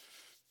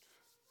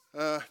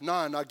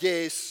 9, I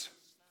guess.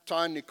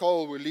 Ty and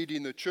Nicole were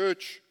leading the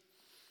church.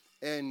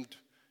 And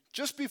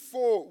just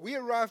before, we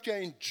arrived here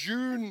in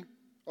June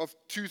of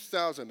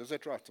 2000. Is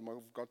that right? Have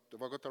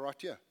I got the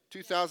right year?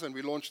 2000,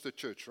 we launched the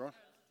church, right?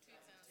 2010.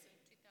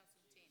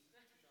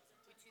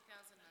 We're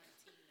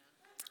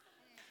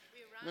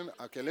 2019 now.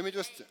 Okay, let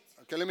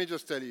me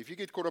just tell you. If you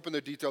get caught up in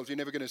the details, you're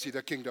never going to see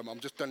the kingdom. I'm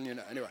just telling you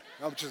now. Anyway,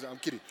 I'm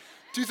kidding.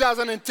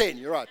 2010,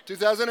 you're right.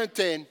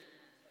 2010,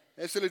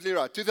 absolutely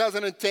right.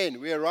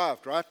 2010, we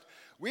arrived, right?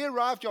 We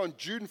arrived on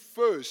June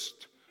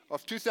 1st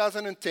of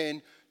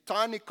 2010.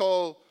 Ty and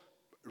Nicole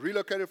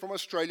relocated from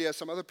Australia.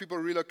 Some other people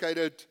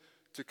relocated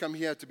to come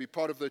here to be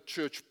part of the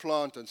church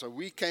plant. And so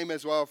we came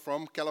as well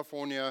from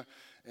California.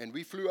 And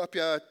we flew up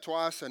here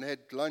twice and had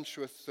lunch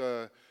with,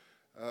 I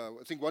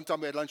think one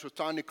time we had lunch with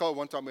Ty and Nicole.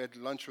 One time we had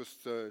lunch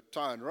with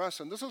Ty and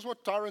Russ. And this is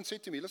what Tyron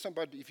said to me. Listen,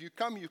 bud, if you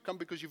come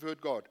because you've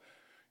heard God.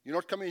 You're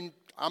not coming,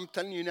 I'm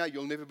telling you now,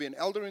 you'll never be an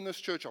elder in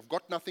this church. I've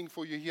got nothing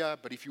for you here,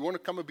 but if you want to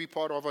come and be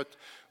part of it,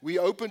 we're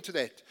open to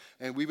that.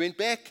 And we went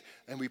back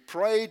and we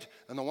prayed,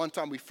 and the one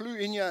time we flew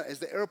in here, as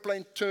the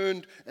airplane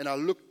turned and I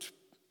looked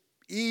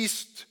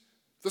east,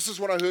 this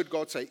is what I heard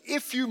God say: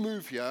 if you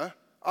move here,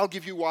 I'll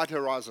give you wide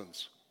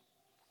horizons.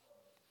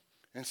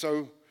 And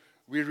so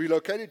we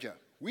relocated here.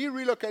 We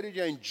relocated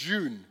here in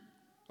June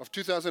of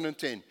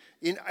 2010.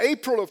 In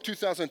April of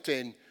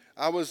 2010,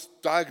 I was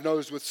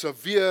diagnosed with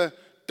severe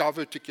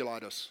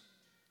diverticulitis.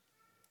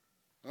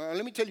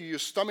 Let me tell you, your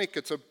stomach,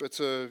 it's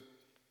a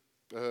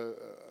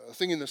a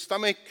thing in the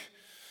stomach.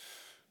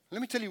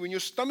 Let me tell you, when your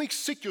stomach's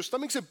sick, your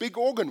stomach's a big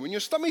organ. When your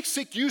stomach's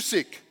sick, you're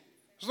sick.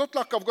 It's not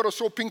like I've got a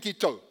sore pinky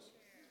toe.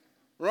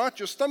 Right?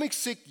 Your stomach's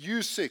sick,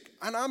 you're sick.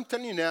 And I'm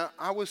telling you now,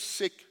 I was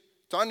sick.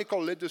 Ty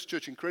Nicole led this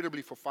church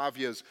incredibly for 5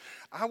 years.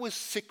 I was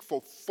sick for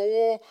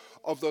 4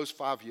 of those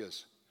 5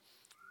 years.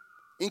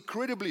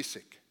 Incredibly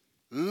sick.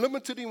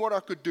 Limited in what I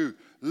could do.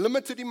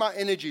 Limited in my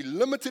energy.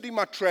 Limited in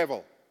my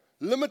travel.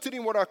 Limited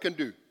in what I can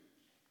do.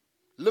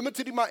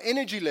 Limited in my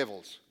energy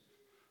levels.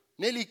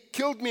 Nearly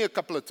killed me a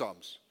couple of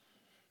times.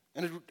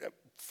 And it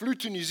flew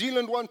to New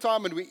Zealand one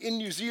time, and we're in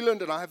New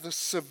Zealand, and I have this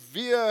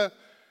severe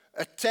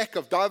attack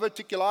of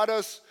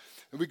diverticulitis.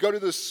 And we go to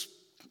this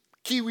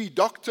Kiwi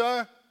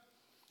doctor,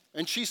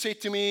 and she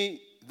said to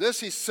me,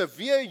 this is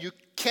severe, you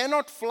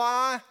cannot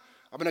fly.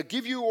 I'm going to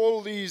give you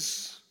all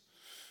these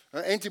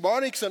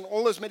antibiotics and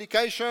all this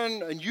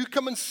medication, and you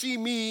come and see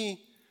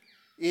me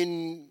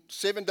in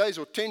 7 days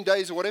or 10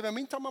 days or whatever.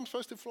 Meantime, I'm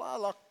supposed to fly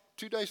like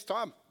 2 days'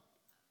 time.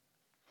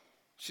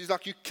 She's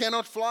like, you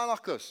cannot fly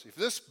like this. If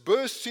this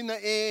bursts in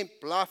the air,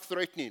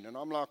 life-threatening. And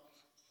I'm like,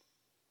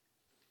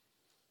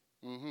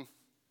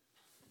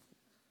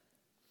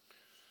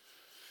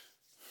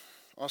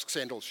 Ask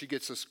Sandal. She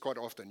gets this quite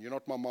often. You're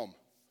not my mom.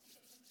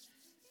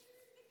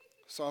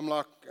 So I'm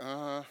like,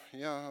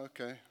 yeah,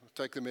 okay. I'll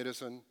take the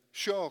medicine.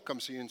 Sure, I'll come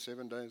see you in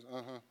 7 days.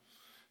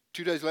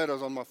 2 days later, I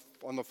was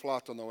on the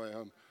flight on the way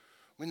home.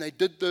 When they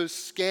did the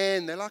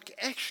scan, they're like,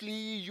 actually,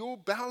 your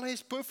bowel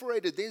has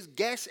perforated. There's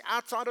gas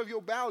outside of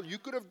your bowel. You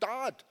could have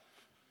died.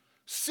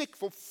 Sick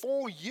for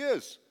 4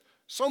 years.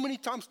 So many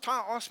times,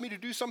 Ty asked me to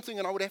do something,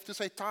 and I would have to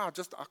say, Ty,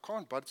 I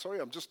can't, bud. Sorry,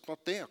 I'm just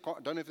not there.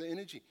 I don't have the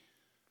energy.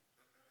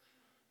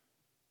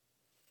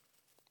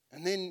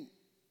 And then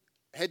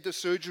had the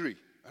surgery.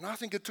 And I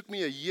think it took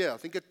me a year. I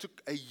think it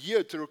took a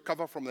year to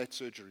recover from that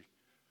surgery.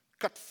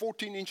 Cut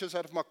 14 inches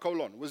out of my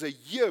colon. It was a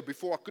year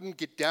before I couldn't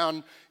get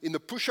down in the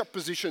push-up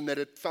position that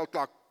it felt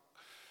like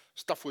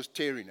stuff was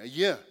tearing. A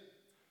year.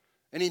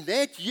 And in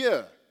that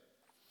year,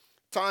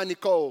 Ty and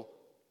Nicole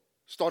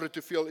started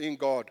to feel in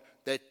God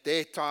that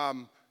their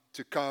time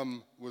to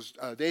come was,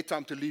 their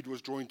time to lead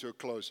was drawing to a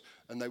close.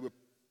 And they were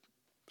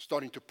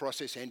starting to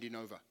process handing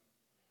over.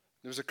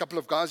 There was a couple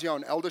of guys here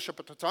on eldership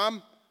at the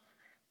time.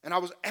 And I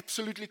was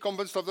absolutely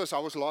convinced of this. I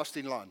was last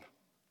in line.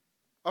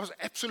 I was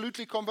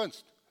absolutely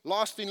convinced.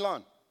 Last in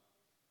line.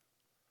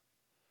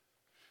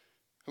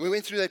 And we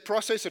went through that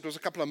process. It was a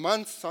couple of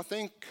months, I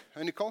think.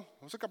 Hey, Nicole?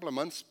 It was a couple of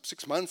months,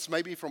 6 months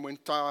maybe from when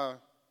Ty...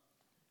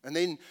 And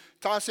then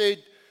Ty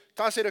said,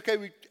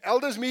 okay,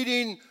 elders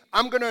meeting,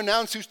 I'm going to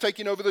announce who's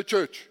taking over the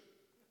church.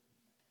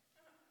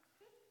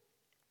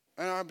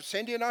 And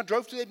Sandy and I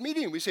drove to that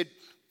meeting. We said,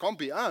 can't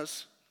be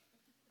us.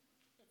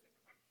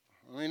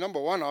 I mean, number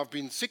one, I've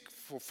been sick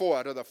for 4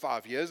 out of the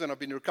 5 years, and I've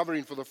been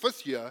recovering for the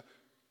 5th year.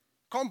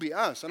 Can't be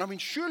us. And I mean,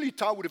 surely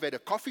Ty would have had a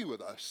coffee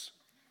with us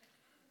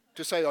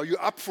to say, are you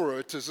up for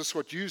it? Is this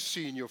what you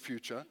see in your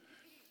future?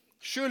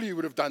 Surely he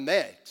would have done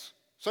that.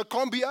 So it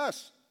can't be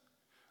us.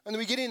 And then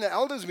we get in the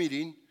elders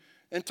meeting,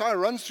 and Ty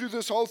runs through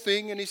this whole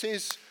thing, and he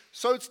says,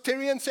 so it's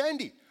Terry and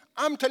Sandy.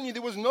 I'm telling you,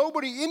 there was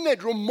nobody in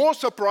that room more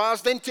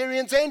surprised than Terry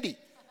and Sandy.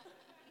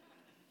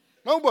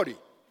 Nobody.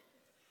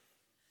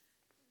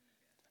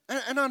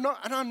 And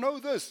I know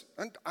this.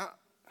 And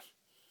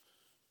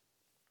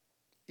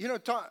you know,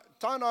 Ty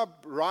and I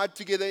ride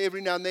together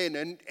every now and then.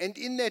 And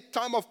in that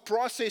time of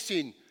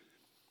processing,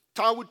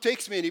 Ty would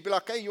text me and he'd be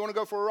like, hey, you want to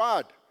go for a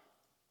ride?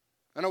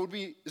 And I would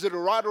be, is it a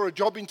ride or a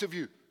job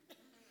interview?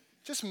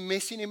 Just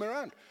messing him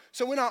around.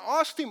 So when I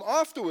asked him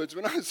afterwards,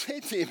 when I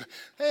said to him,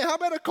 hey, how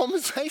about a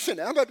conversation?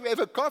 How about we have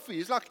a coffee?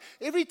 He's like,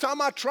 every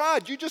time I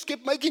tried, you just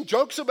kept making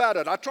jokes about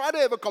it. I tried to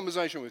have a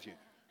conversation with you.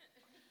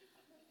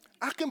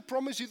 I can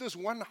promise you this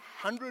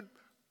 100%.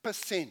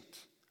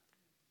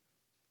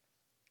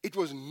 It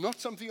was not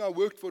something I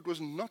worked for. It was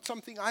not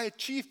something I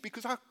achieved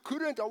because I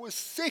couldn't. I was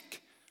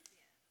sick.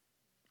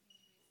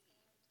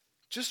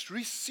 Just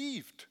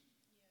received.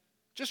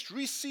 Just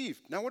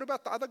received. Now, what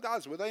about the other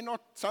guys? Were they not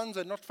sons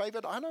and not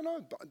favored? I don't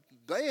know.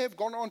 They have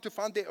gone on to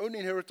find their own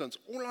inheritance.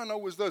 All I know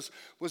was this,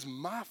 was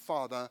my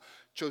Father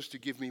chose to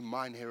give me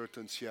my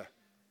inheritance here.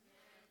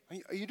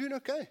 Are you doing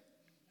okay?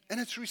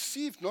 And it's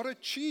received, not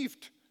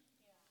achieved.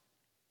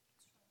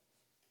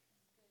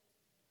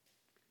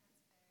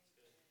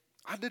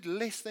 I did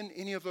less than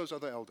any of those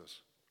other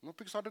elders. Not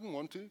because I didn't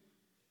want to.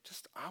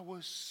 Just I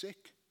was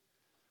sick.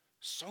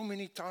 So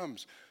many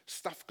times,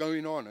 stuff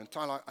going on. And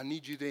Tyler, I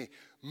need you there.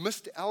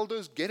 Missed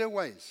elders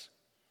getaways.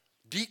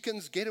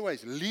 Deacons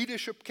getaways.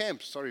 Leadership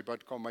camps. Sorry,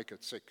 but can't make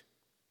it. Sick.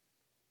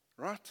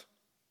 Right?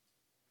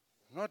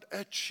 Not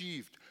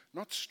achieved.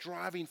 Not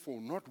striving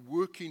for. Not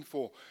working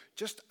for.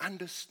 Just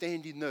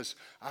understanding this.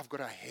 I've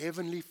got a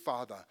heavenly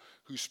Father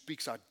who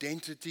speaks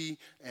identity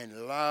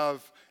and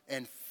love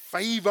and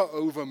favor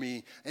over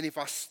me. And if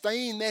I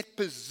stay in that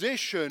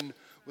position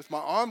with my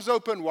arms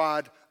open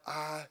wide,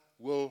 I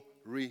will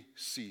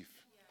receive.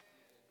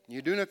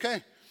 You doing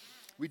okay?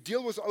 We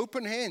deal with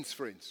open hands,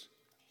 friends.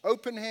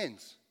 Open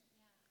hands.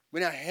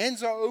 When our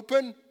hands are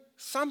open,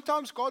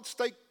 sometimes God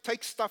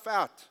takes stuff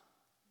out.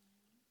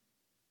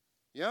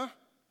 Yeah?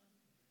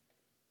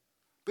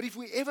 But if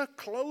we ever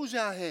close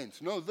our hands,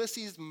 no, this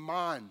is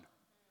mine.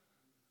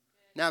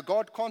 Now,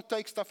 God can't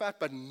take stuff out,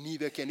 but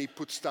neither can He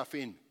put stuff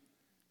in.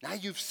 Now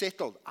you've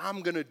settled.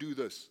 I'm going to do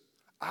this.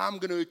 I'm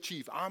going to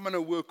achieve. I'm going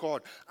to work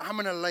hard. I'm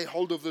going to lay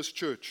hold of this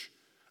church.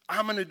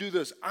 I'm going to do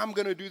this. I'm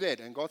going to do that.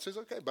 And God says,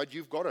 okay, but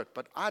you've got it.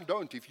 But I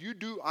don't. If you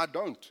do, I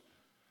don't.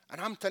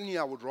 And I'm telling you,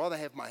 I would rather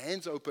have my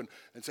hands open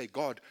and say,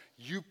 God,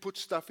 you put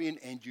stuff in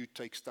and you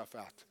take stuff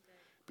out.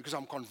 Because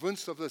I'm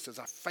convinced of this. As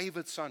a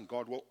favored son,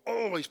 God will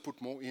always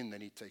put more in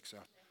than He takes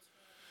out.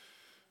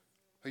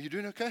 Are you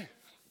doing okay?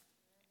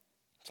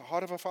 It's the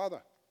heart of a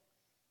father.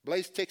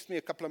 Blaze texted me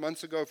a couple of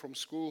months ago from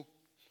school.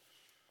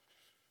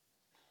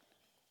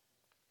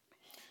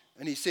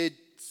 And he said,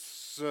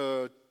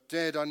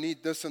 Dad, I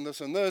need this and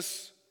this and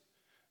this.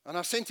 And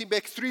I sent him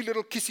back 3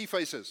 little kissy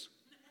faces.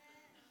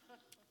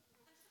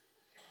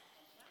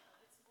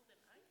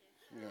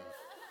 Yeah.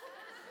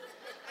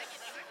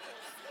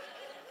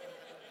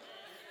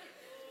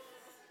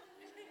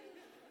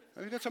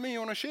 Have you got something you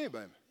want to share,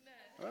 babe?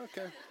 No.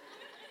 Okay.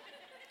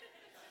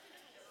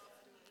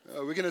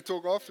 Oh, we're going to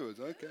talk afterwards.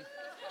 Okay.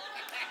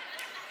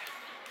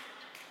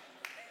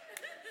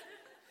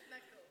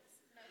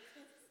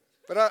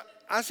 But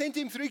I sent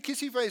him 3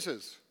 kissy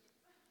faces.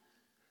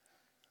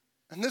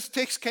 And this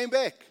text came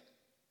back.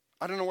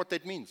 I don't know what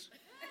that means.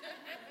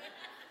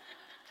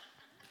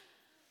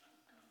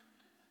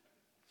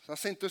 So I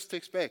sent this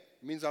text back.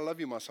 It means I love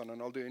you, my son, and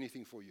I'll do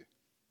anything for you.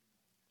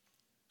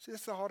 See,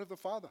 that's the heart of the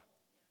Father.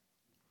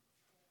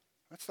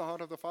 That's the heart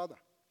of the Father.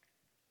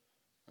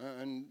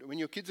 And when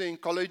your kids are in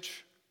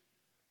college,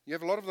 you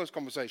have a lot of those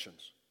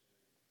conversations.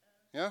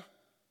 Yeah?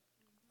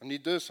 I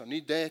need this, I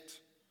need that.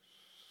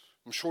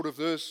 I'm short of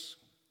this.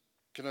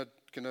 Can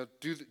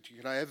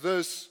I have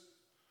this?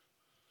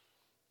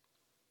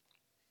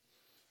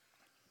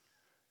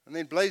 And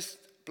then Blaze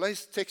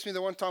texted me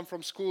the one time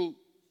from school,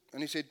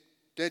 and he said,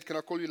 Dad, can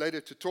I call you later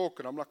to talk?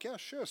 And I'm like, yeah,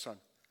 sure, son.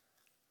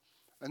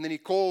 And then he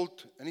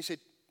called, and he said,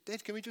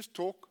 Dad, can we just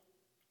talk?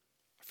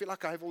 I feel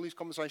like I have all these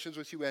conversations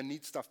with you where I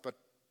need stuff, but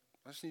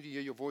I just need to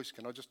hear your voice.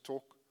 Can I just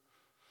talk?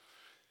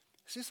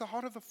 This is the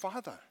heart of the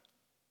Father.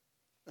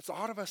 It's the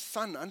heart of a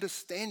son,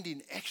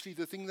 understanding actually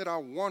the thing that I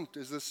want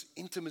is this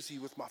intimacy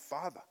with my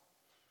Father.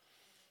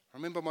 I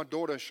remember my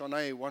daughter,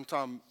 Shanae, one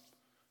time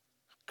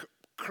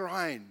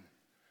crying.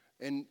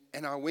 And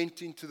I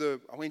went into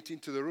the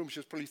room. She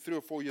was probably 3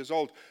 or 4 years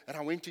old. And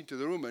I went into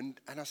the room and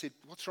I said,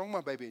 what's wrong,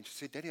 my baby? And she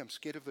said, Daddy, I'm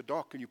scared of the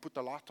dark. Can you put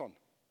the light on?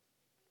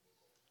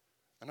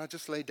 And I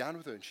just lay down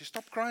with her. And she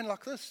stopped crying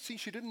like this. See,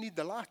 she didn't need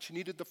the light. She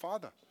needed the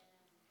Father.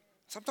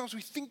 Sometimes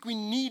we think we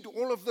need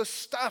all of this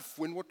stuff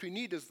when what we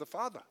need is the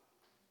Father.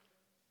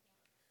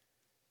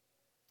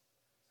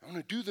 I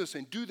want to do this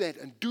and do that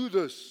and do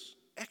this.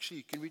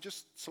 Actually, can we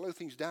just slow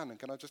things down and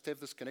can I just have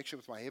this connection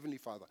with my Heavenly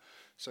Father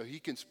so He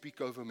can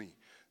speak over me?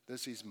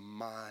 This is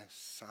my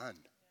son.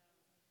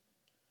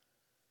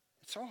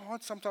 It's so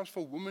hard sometimes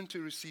for women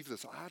to receive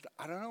this.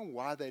 I don't know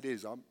why that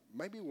is.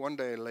 Maybe one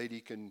day a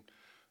lady can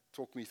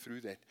talk me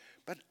through that.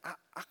 But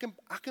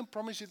I can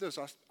promise you this.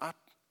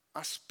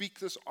 I speak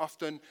this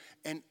often,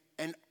 and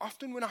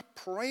often when I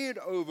pray it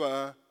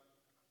over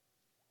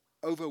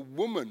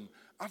women,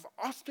 I've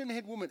often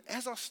had women,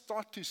 as I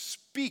start to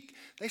speak,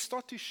 they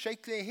start to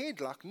shake their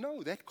head like,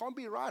 no, that can't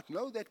be right.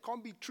 No, that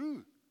can't be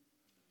true.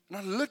 And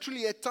I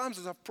literally at times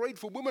as I've prayed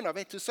for women, I've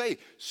had to say,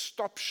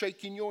 stop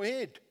shaking your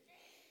head.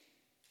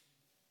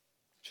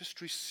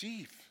 Just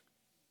receive.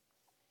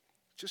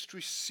 Just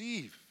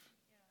receive.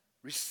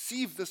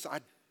 Receive this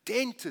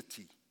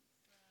identity.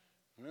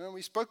 You know,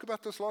 we spoke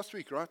about this last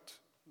week, right?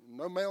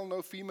 No male,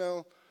 no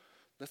female.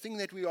 The thing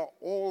that we are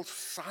all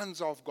sons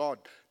of God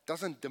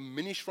doesn't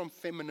diminish from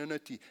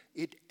femininity.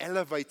 It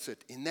elevates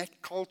it. In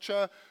that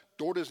culture,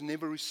 daughters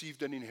never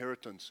received an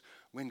inheritance.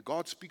 When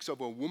God speaks of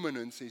a woman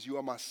and says, you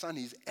are my son,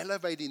 He's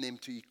elevating them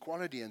to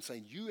equality and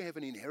saying, you have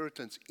an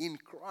inheritance in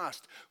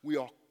Christ. We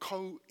are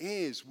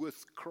co-heirs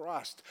with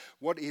Christ.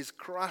 What is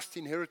Christ's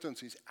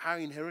inheritance is our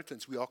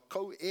inheritance. We are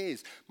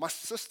co-heirs. My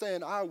sister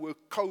and I were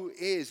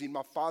co-heirs in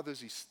my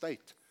father's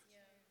estate. Yeah,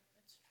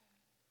 that's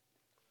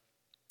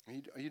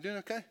true. Are you doing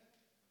okay?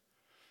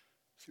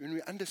 So when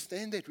we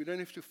understand that, we don't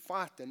have to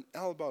fight and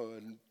elbow.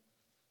 And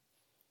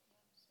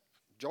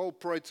Joel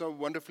prayed so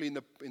wonderfully in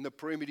the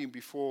prayer meeting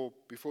before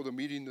the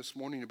meeting this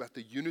morning about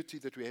the unity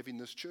that we have in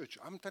this church.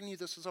 I'm telling you,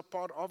 this is a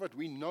part of it.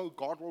 We know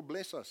God will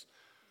bless us.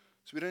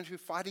 So we don't have to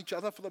fight each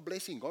other for the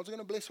blessing. God's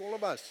going to bless all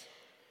of us.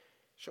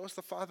 Show us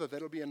the Father,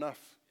 that'll be enough.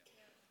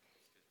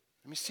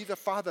 Let me see the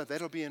Father,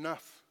 that'll be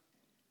enough.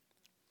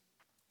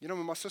 You know,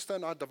 when my sister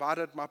and I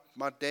divided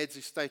my dad's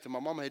estate, and my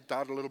mom had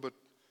died a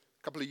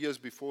couple of years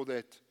before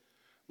that.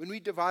 When we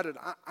divided,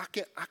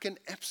 I can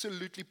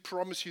absolutely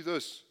promise you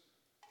this.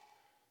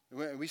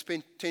 We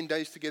spent 10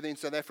 days together in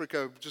South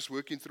Africa just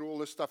working through all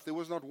this stuff. There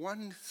was not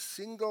one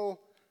single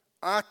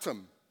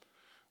item,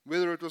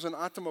 whether it was an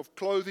item of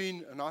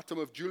clothing, an item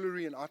of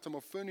jewelry, an item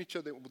of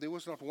furniture, there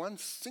was not one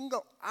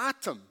single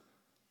item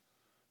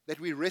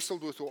that we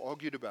wrestled with or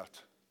argued about.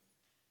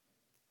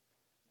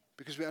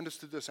 Because we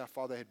understood this, our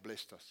Father had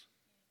blessed us.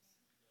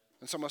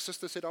 And so my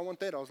sister said, I want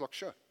that. I was like,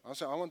 sure. I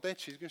said, I want that.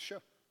 She's going,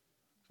 sure.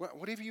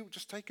 Whatever you,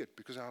 just take it,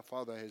 because our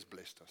Father has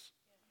blessed us.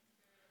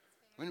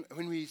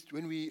 When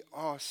we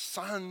are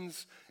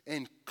sons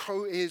and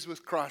co-heirs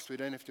with Christ, we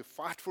don't have to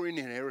fight for an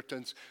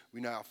inheritance.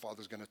 We know our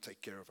Father's going to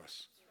take care of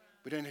us.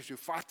 We don't have to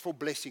fight for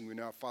blessing. We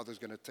know our Father's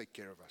going to take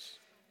care of us.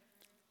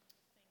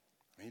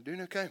 Are you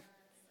doing okay?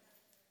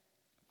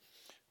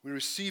 We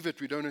receive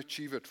it, we don't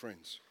achieve it,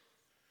 friends.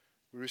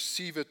 We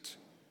receive it,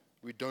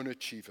 we don't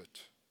achieve it.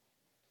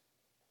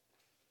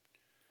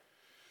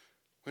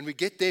 When we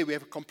get there, we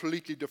have a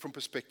completely different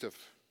perspective.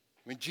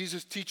 When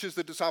Jesus teaches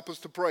the disciples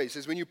to pray, he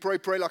says, when you pray,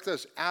 pray like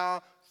this: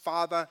 Our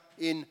Father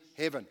in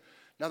heaven.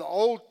 Now, the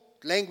old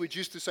language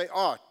used to say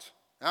art.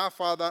 Our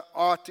Father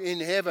art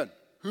in heaven.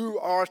 Who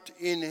art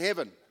in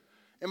heaven?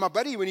 And my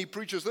buddy, when he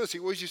preaches this, he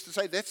always used to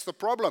say, that's the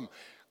problem.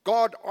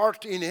 God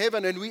art in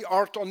heaven and we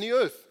art on the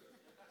earth.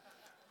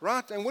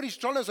 Right? And what he's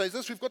trying to say is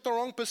this: we've got the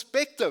wrong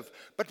perspective.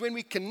 But when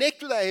we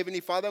connect with our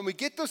Heavenly Father and we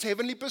get this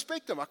heavenly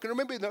perspective, I can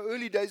remember in the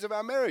early days of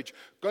our marriage,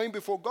 going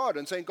before God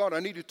and saying, God, I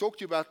need to talk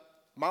to you about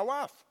my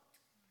wife.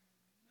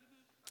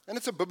 And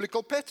it's a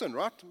biblical pattern,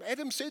 right?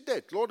 Adam said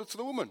that. Lord, it's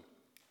the woman.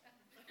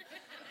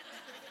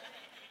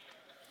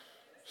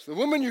 It's the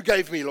woman you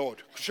gave me,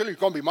 Lord. Surely it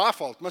can't be my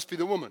fault. It must be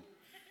the woman.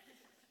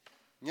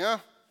 Yeah?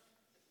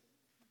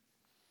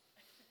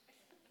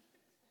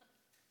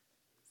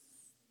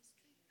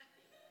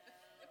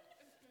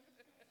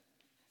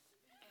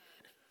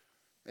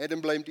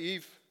 Adam blamed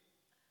Eve.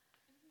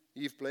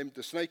 Eve blamed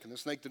the snake, and the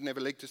snake didn't have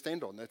a leg to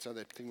stand on. That's how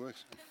that thing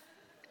works.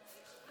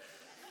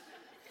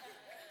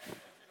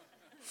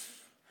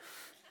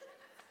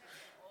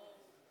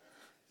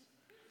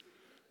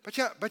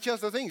 But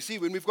here's the thing. See,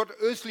 when we've got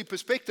earthly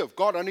perspective,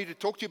 God, I need to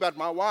talk to you about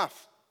my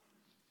wife.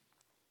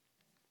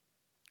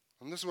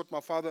 And this is what my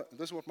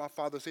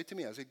father said to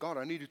me. I said, God,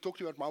 I need to talk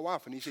to you about my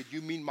wife. And he said,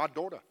 you mean my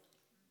daughter?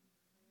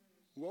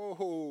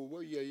 Whoa,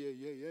 yeah.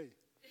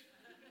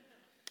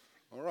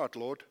 All right,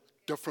 Lord.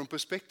 Different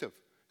perspective.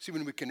 See,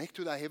 when we connect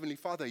with our Heavenly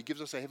Father, He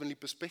gives us a heavenly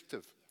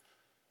perspective.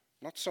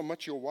 Not so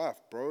much your wife,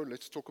 bro.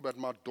 Let's talk about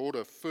my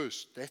daughter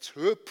first. That's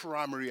her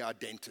primary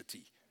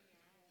identity.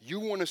 You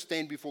want to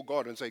stand before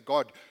God and say,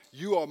 God,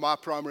 you are my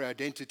primary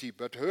identity,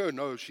 but her,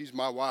 no, she's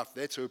my wife.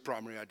 That's her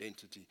primary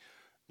identity.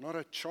 Not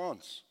a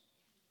chance.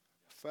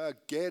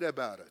 Forget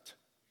about it.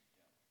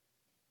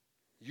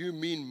 You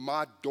mean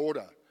my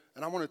daughter.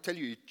 And I want to tell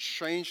you, it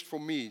changed for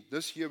me.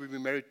 This year, we've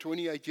been married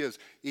 28 years.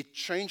 It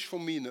changed for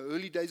me in the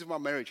early days of my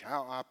marriage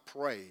how I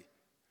pray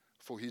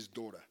for his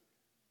daughter.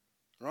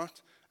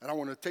 Right? And I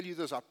want to tell you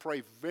this, I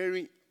pray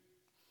very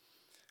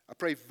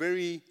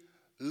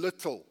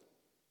little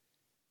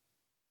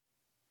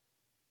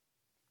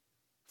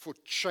for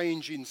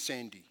change in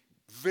Sandy.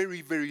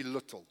 Very, very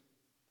little.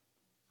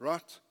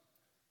 Right?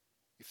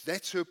 If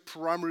that's her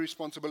primary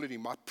responsibility,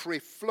 my prayer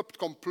flipped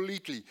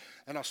completely.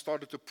 And I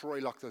started to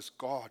pray like this: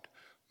 God,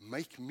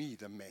 make me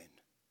the man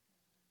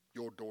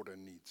your daughter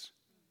needs.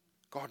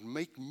 God,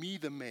 make me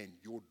the man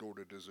your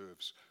daughter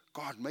deserves.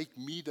 God, make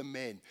me the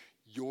man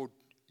you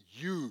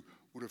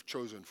would have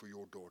chosen for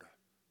your daughter.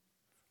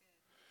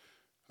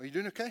 Are you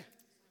doing okay?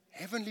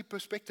 Heavenly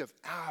perspective.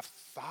 Our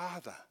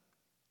Father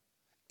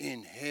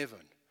in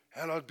heaven,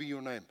 hallowed be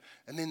your name.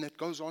 And then that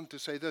goes on to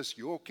say this: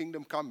 your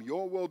kingdom come,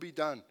 your will be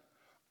done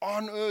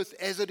on earth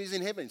as it is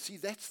in heaven. See,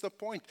 that's the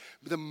point.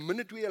 The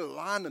minute we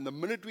align and the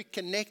minute we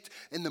connect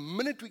and the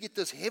minute we get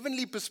this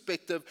heavenly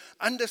perspective,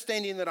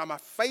 understanding that I'm a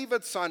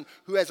favored son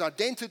who has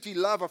identity,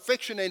 love,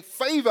 affection, and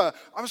favor,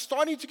 I'm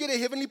starting to get a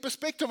heavenly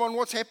perspective on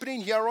what's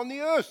happening here on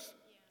the earth.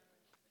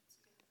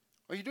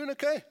 Are you doing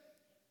okay?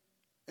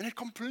 And it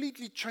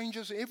completely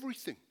changes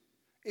everything.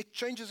 It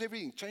changes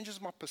everything. It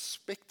changes my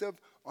perspective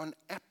on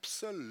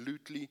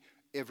absolutely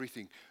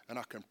everything. And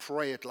I can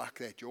pray it like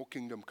that: your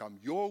kingdom come,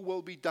 your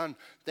will be done.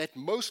 That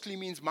mostly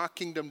means my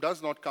kingdom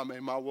does not come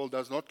and my will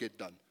does not get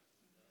done,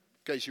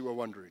 in case you were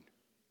wondering.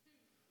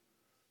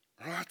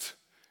 Right?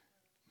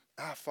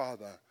 Our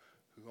Father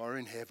who are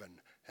in heaven,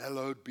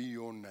 hallowed be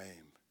your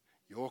name.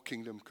 Your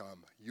kingdom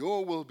come,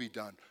 your will be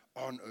done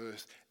on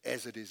earth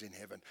as it is in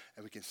heaven.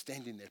 And we can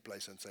stand in that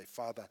place and say,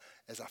 Father,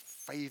 as a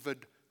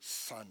favored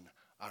son,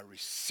 I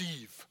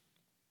receive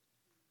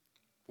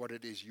what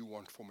it is you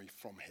want for me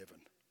from heaven.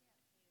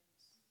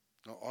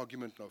 No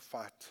argument, no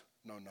fight,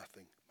 no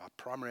nothing. My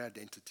primary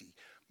identity,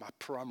 my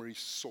primary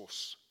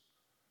source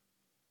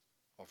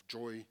of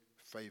joy,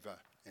 favor,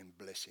 and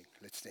blessing.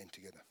 Let's stand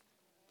together.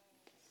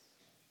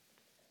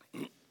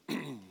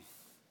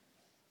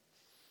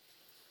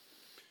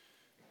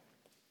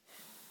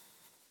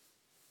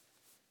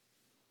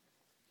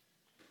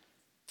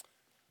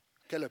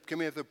 Caleb, can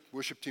we have the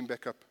worship team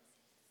back up?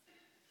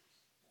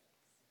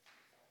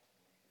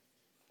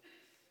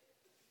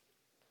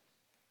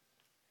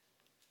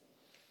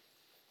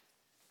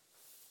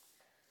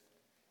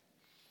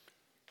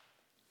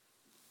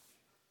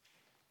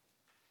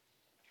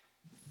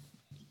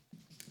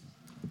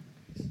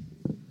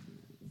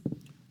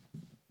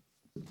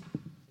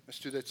 Let's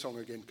do that song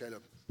again,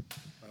 Caleb.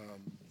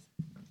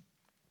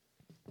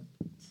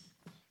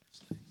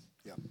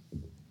 Yeah.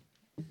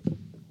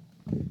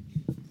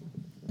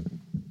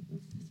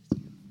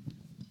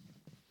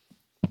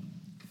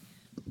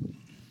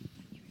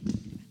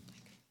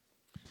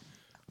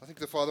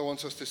 the Father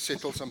wants us to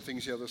settle some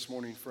things here this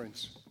morning,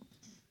 friends.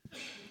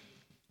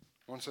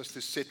 Wants us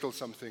to settle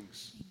some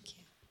things.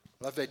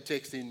 I love that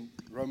text in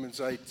Romans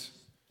 8.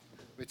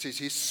 It says,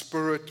 His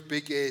Spirit,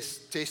 big S,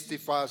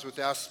 testifies with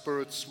our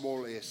spirit,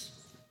 small s.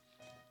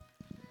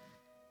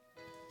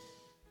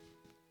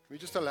 We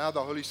just allow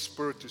the Holy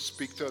Spirit to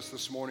speak to us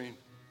this morning,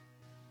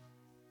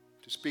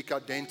 to speak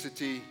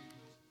identity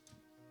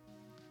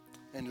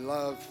and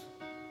love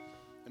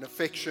and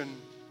affection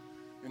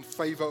and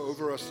favor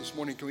over us this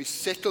morning. Can we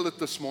settle it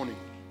this morning?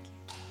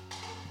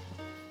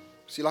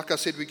 See, like I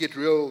said, we get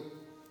real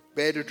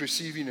bad at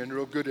receiving and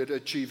real good at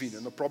achieving.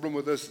 And the problem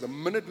with this, the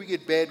minute we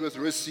get bad with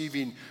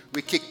receiving,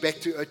 we kick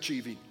back to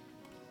achieving.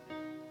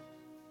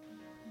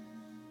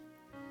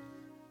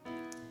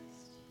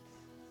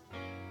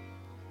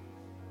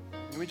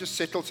 Can we just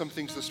settle some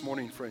things this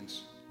morning,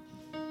 friends?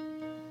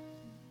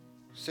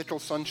 Settle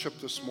sonship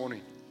this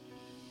morning.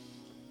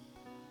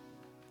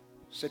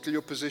 Settle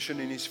your position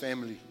in His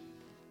family.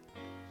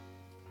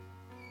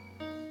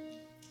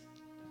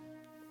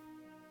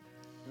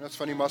 You know, it's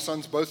funny, my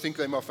sons both think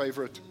they're my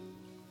favorite.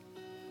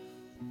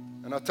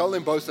 And I tell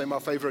them both they're my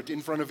favorite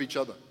in front of each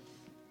other.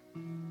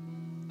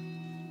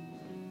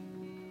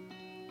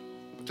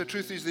 But the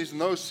truth is, there's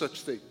no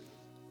such thing.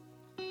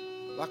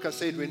 Like I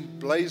said, when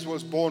Blaze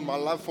was born, my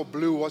love for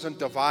Blue wasn't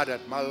divided.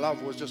 My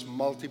love was just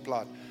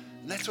multiplied.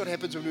 And that's what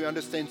happens when we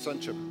understand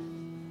sonship.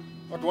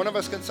 Not one of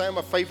us can say, I'm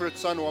a favorite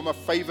son or I'm a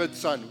favored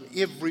son.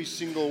 Every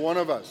single one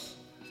of us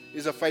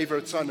is a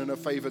favorite son and a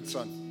favored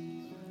son.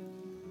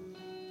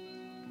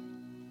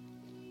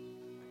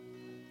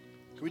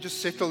 Can we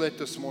just settle that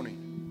this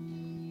morning?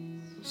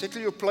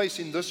 Settle your place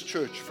in this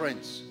church,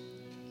 friends.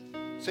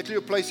 Settle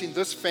your place in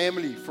this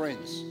family,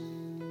 friends.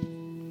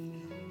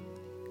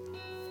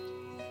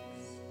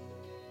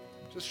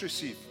 Just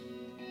receive.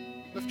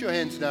 Lift your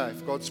hands now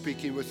if God's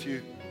speaking with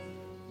you.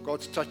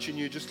 God's touching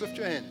you. Just lift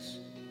your hands.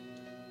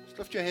 Just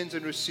lift your hands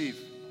and receive.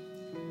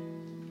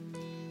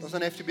 It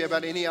doesn't have to be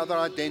about any other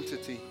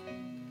identity.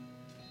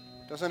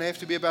 It doesn't have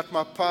to be about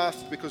my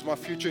past because my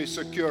future is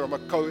secure. I'm a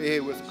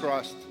co-heir with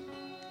Christ.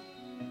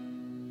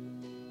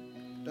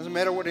 It doesn't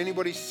matter what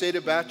anybody said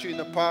about you in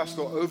the past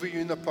or over you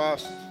in the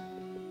past.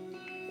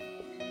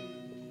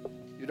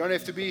 You don't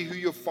have to be who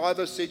your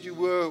father said you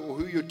were or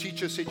who your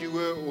teacher said you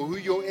were or who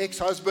your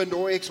ex-husband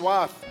or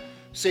ex-wife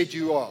said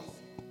you are.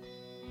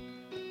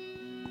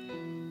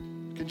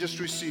 You can just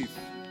receive.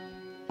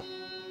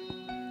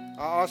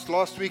 I asked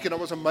last week and I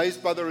was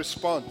amazed by the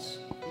response.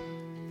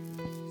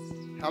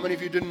 How many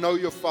of you didn't know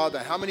your father?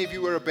 How many of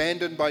you were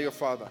abandoned by your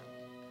father?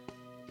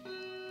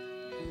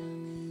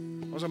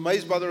 I was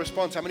amazed by the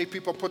response. How many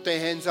people put their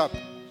hands up?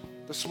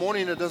 This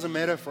morning it doesn't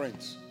matter,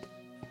 friends.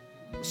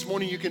 This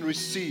morning you can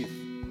receive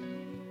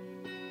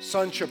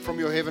sonship from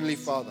your Heavenly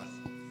Father.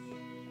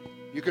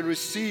 You can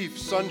receive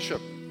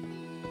sonship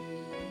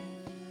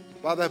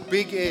by the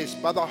big S,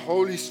 by the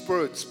Holy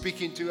Spirit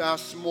speaking to our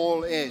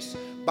small s.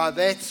 By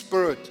that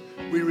Spirit,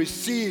 we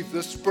receive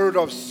the Spirit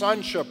of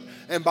sonship,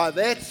 and by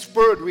that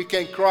Spirit, we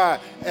can cry,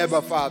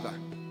 Abba, Father.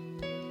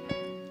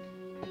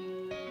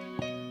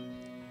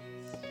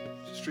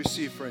 Just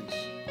receive, friends.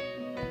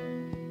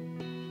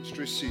 Just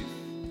receive.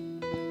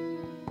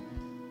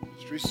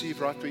 Just receive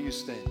right where you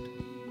stand.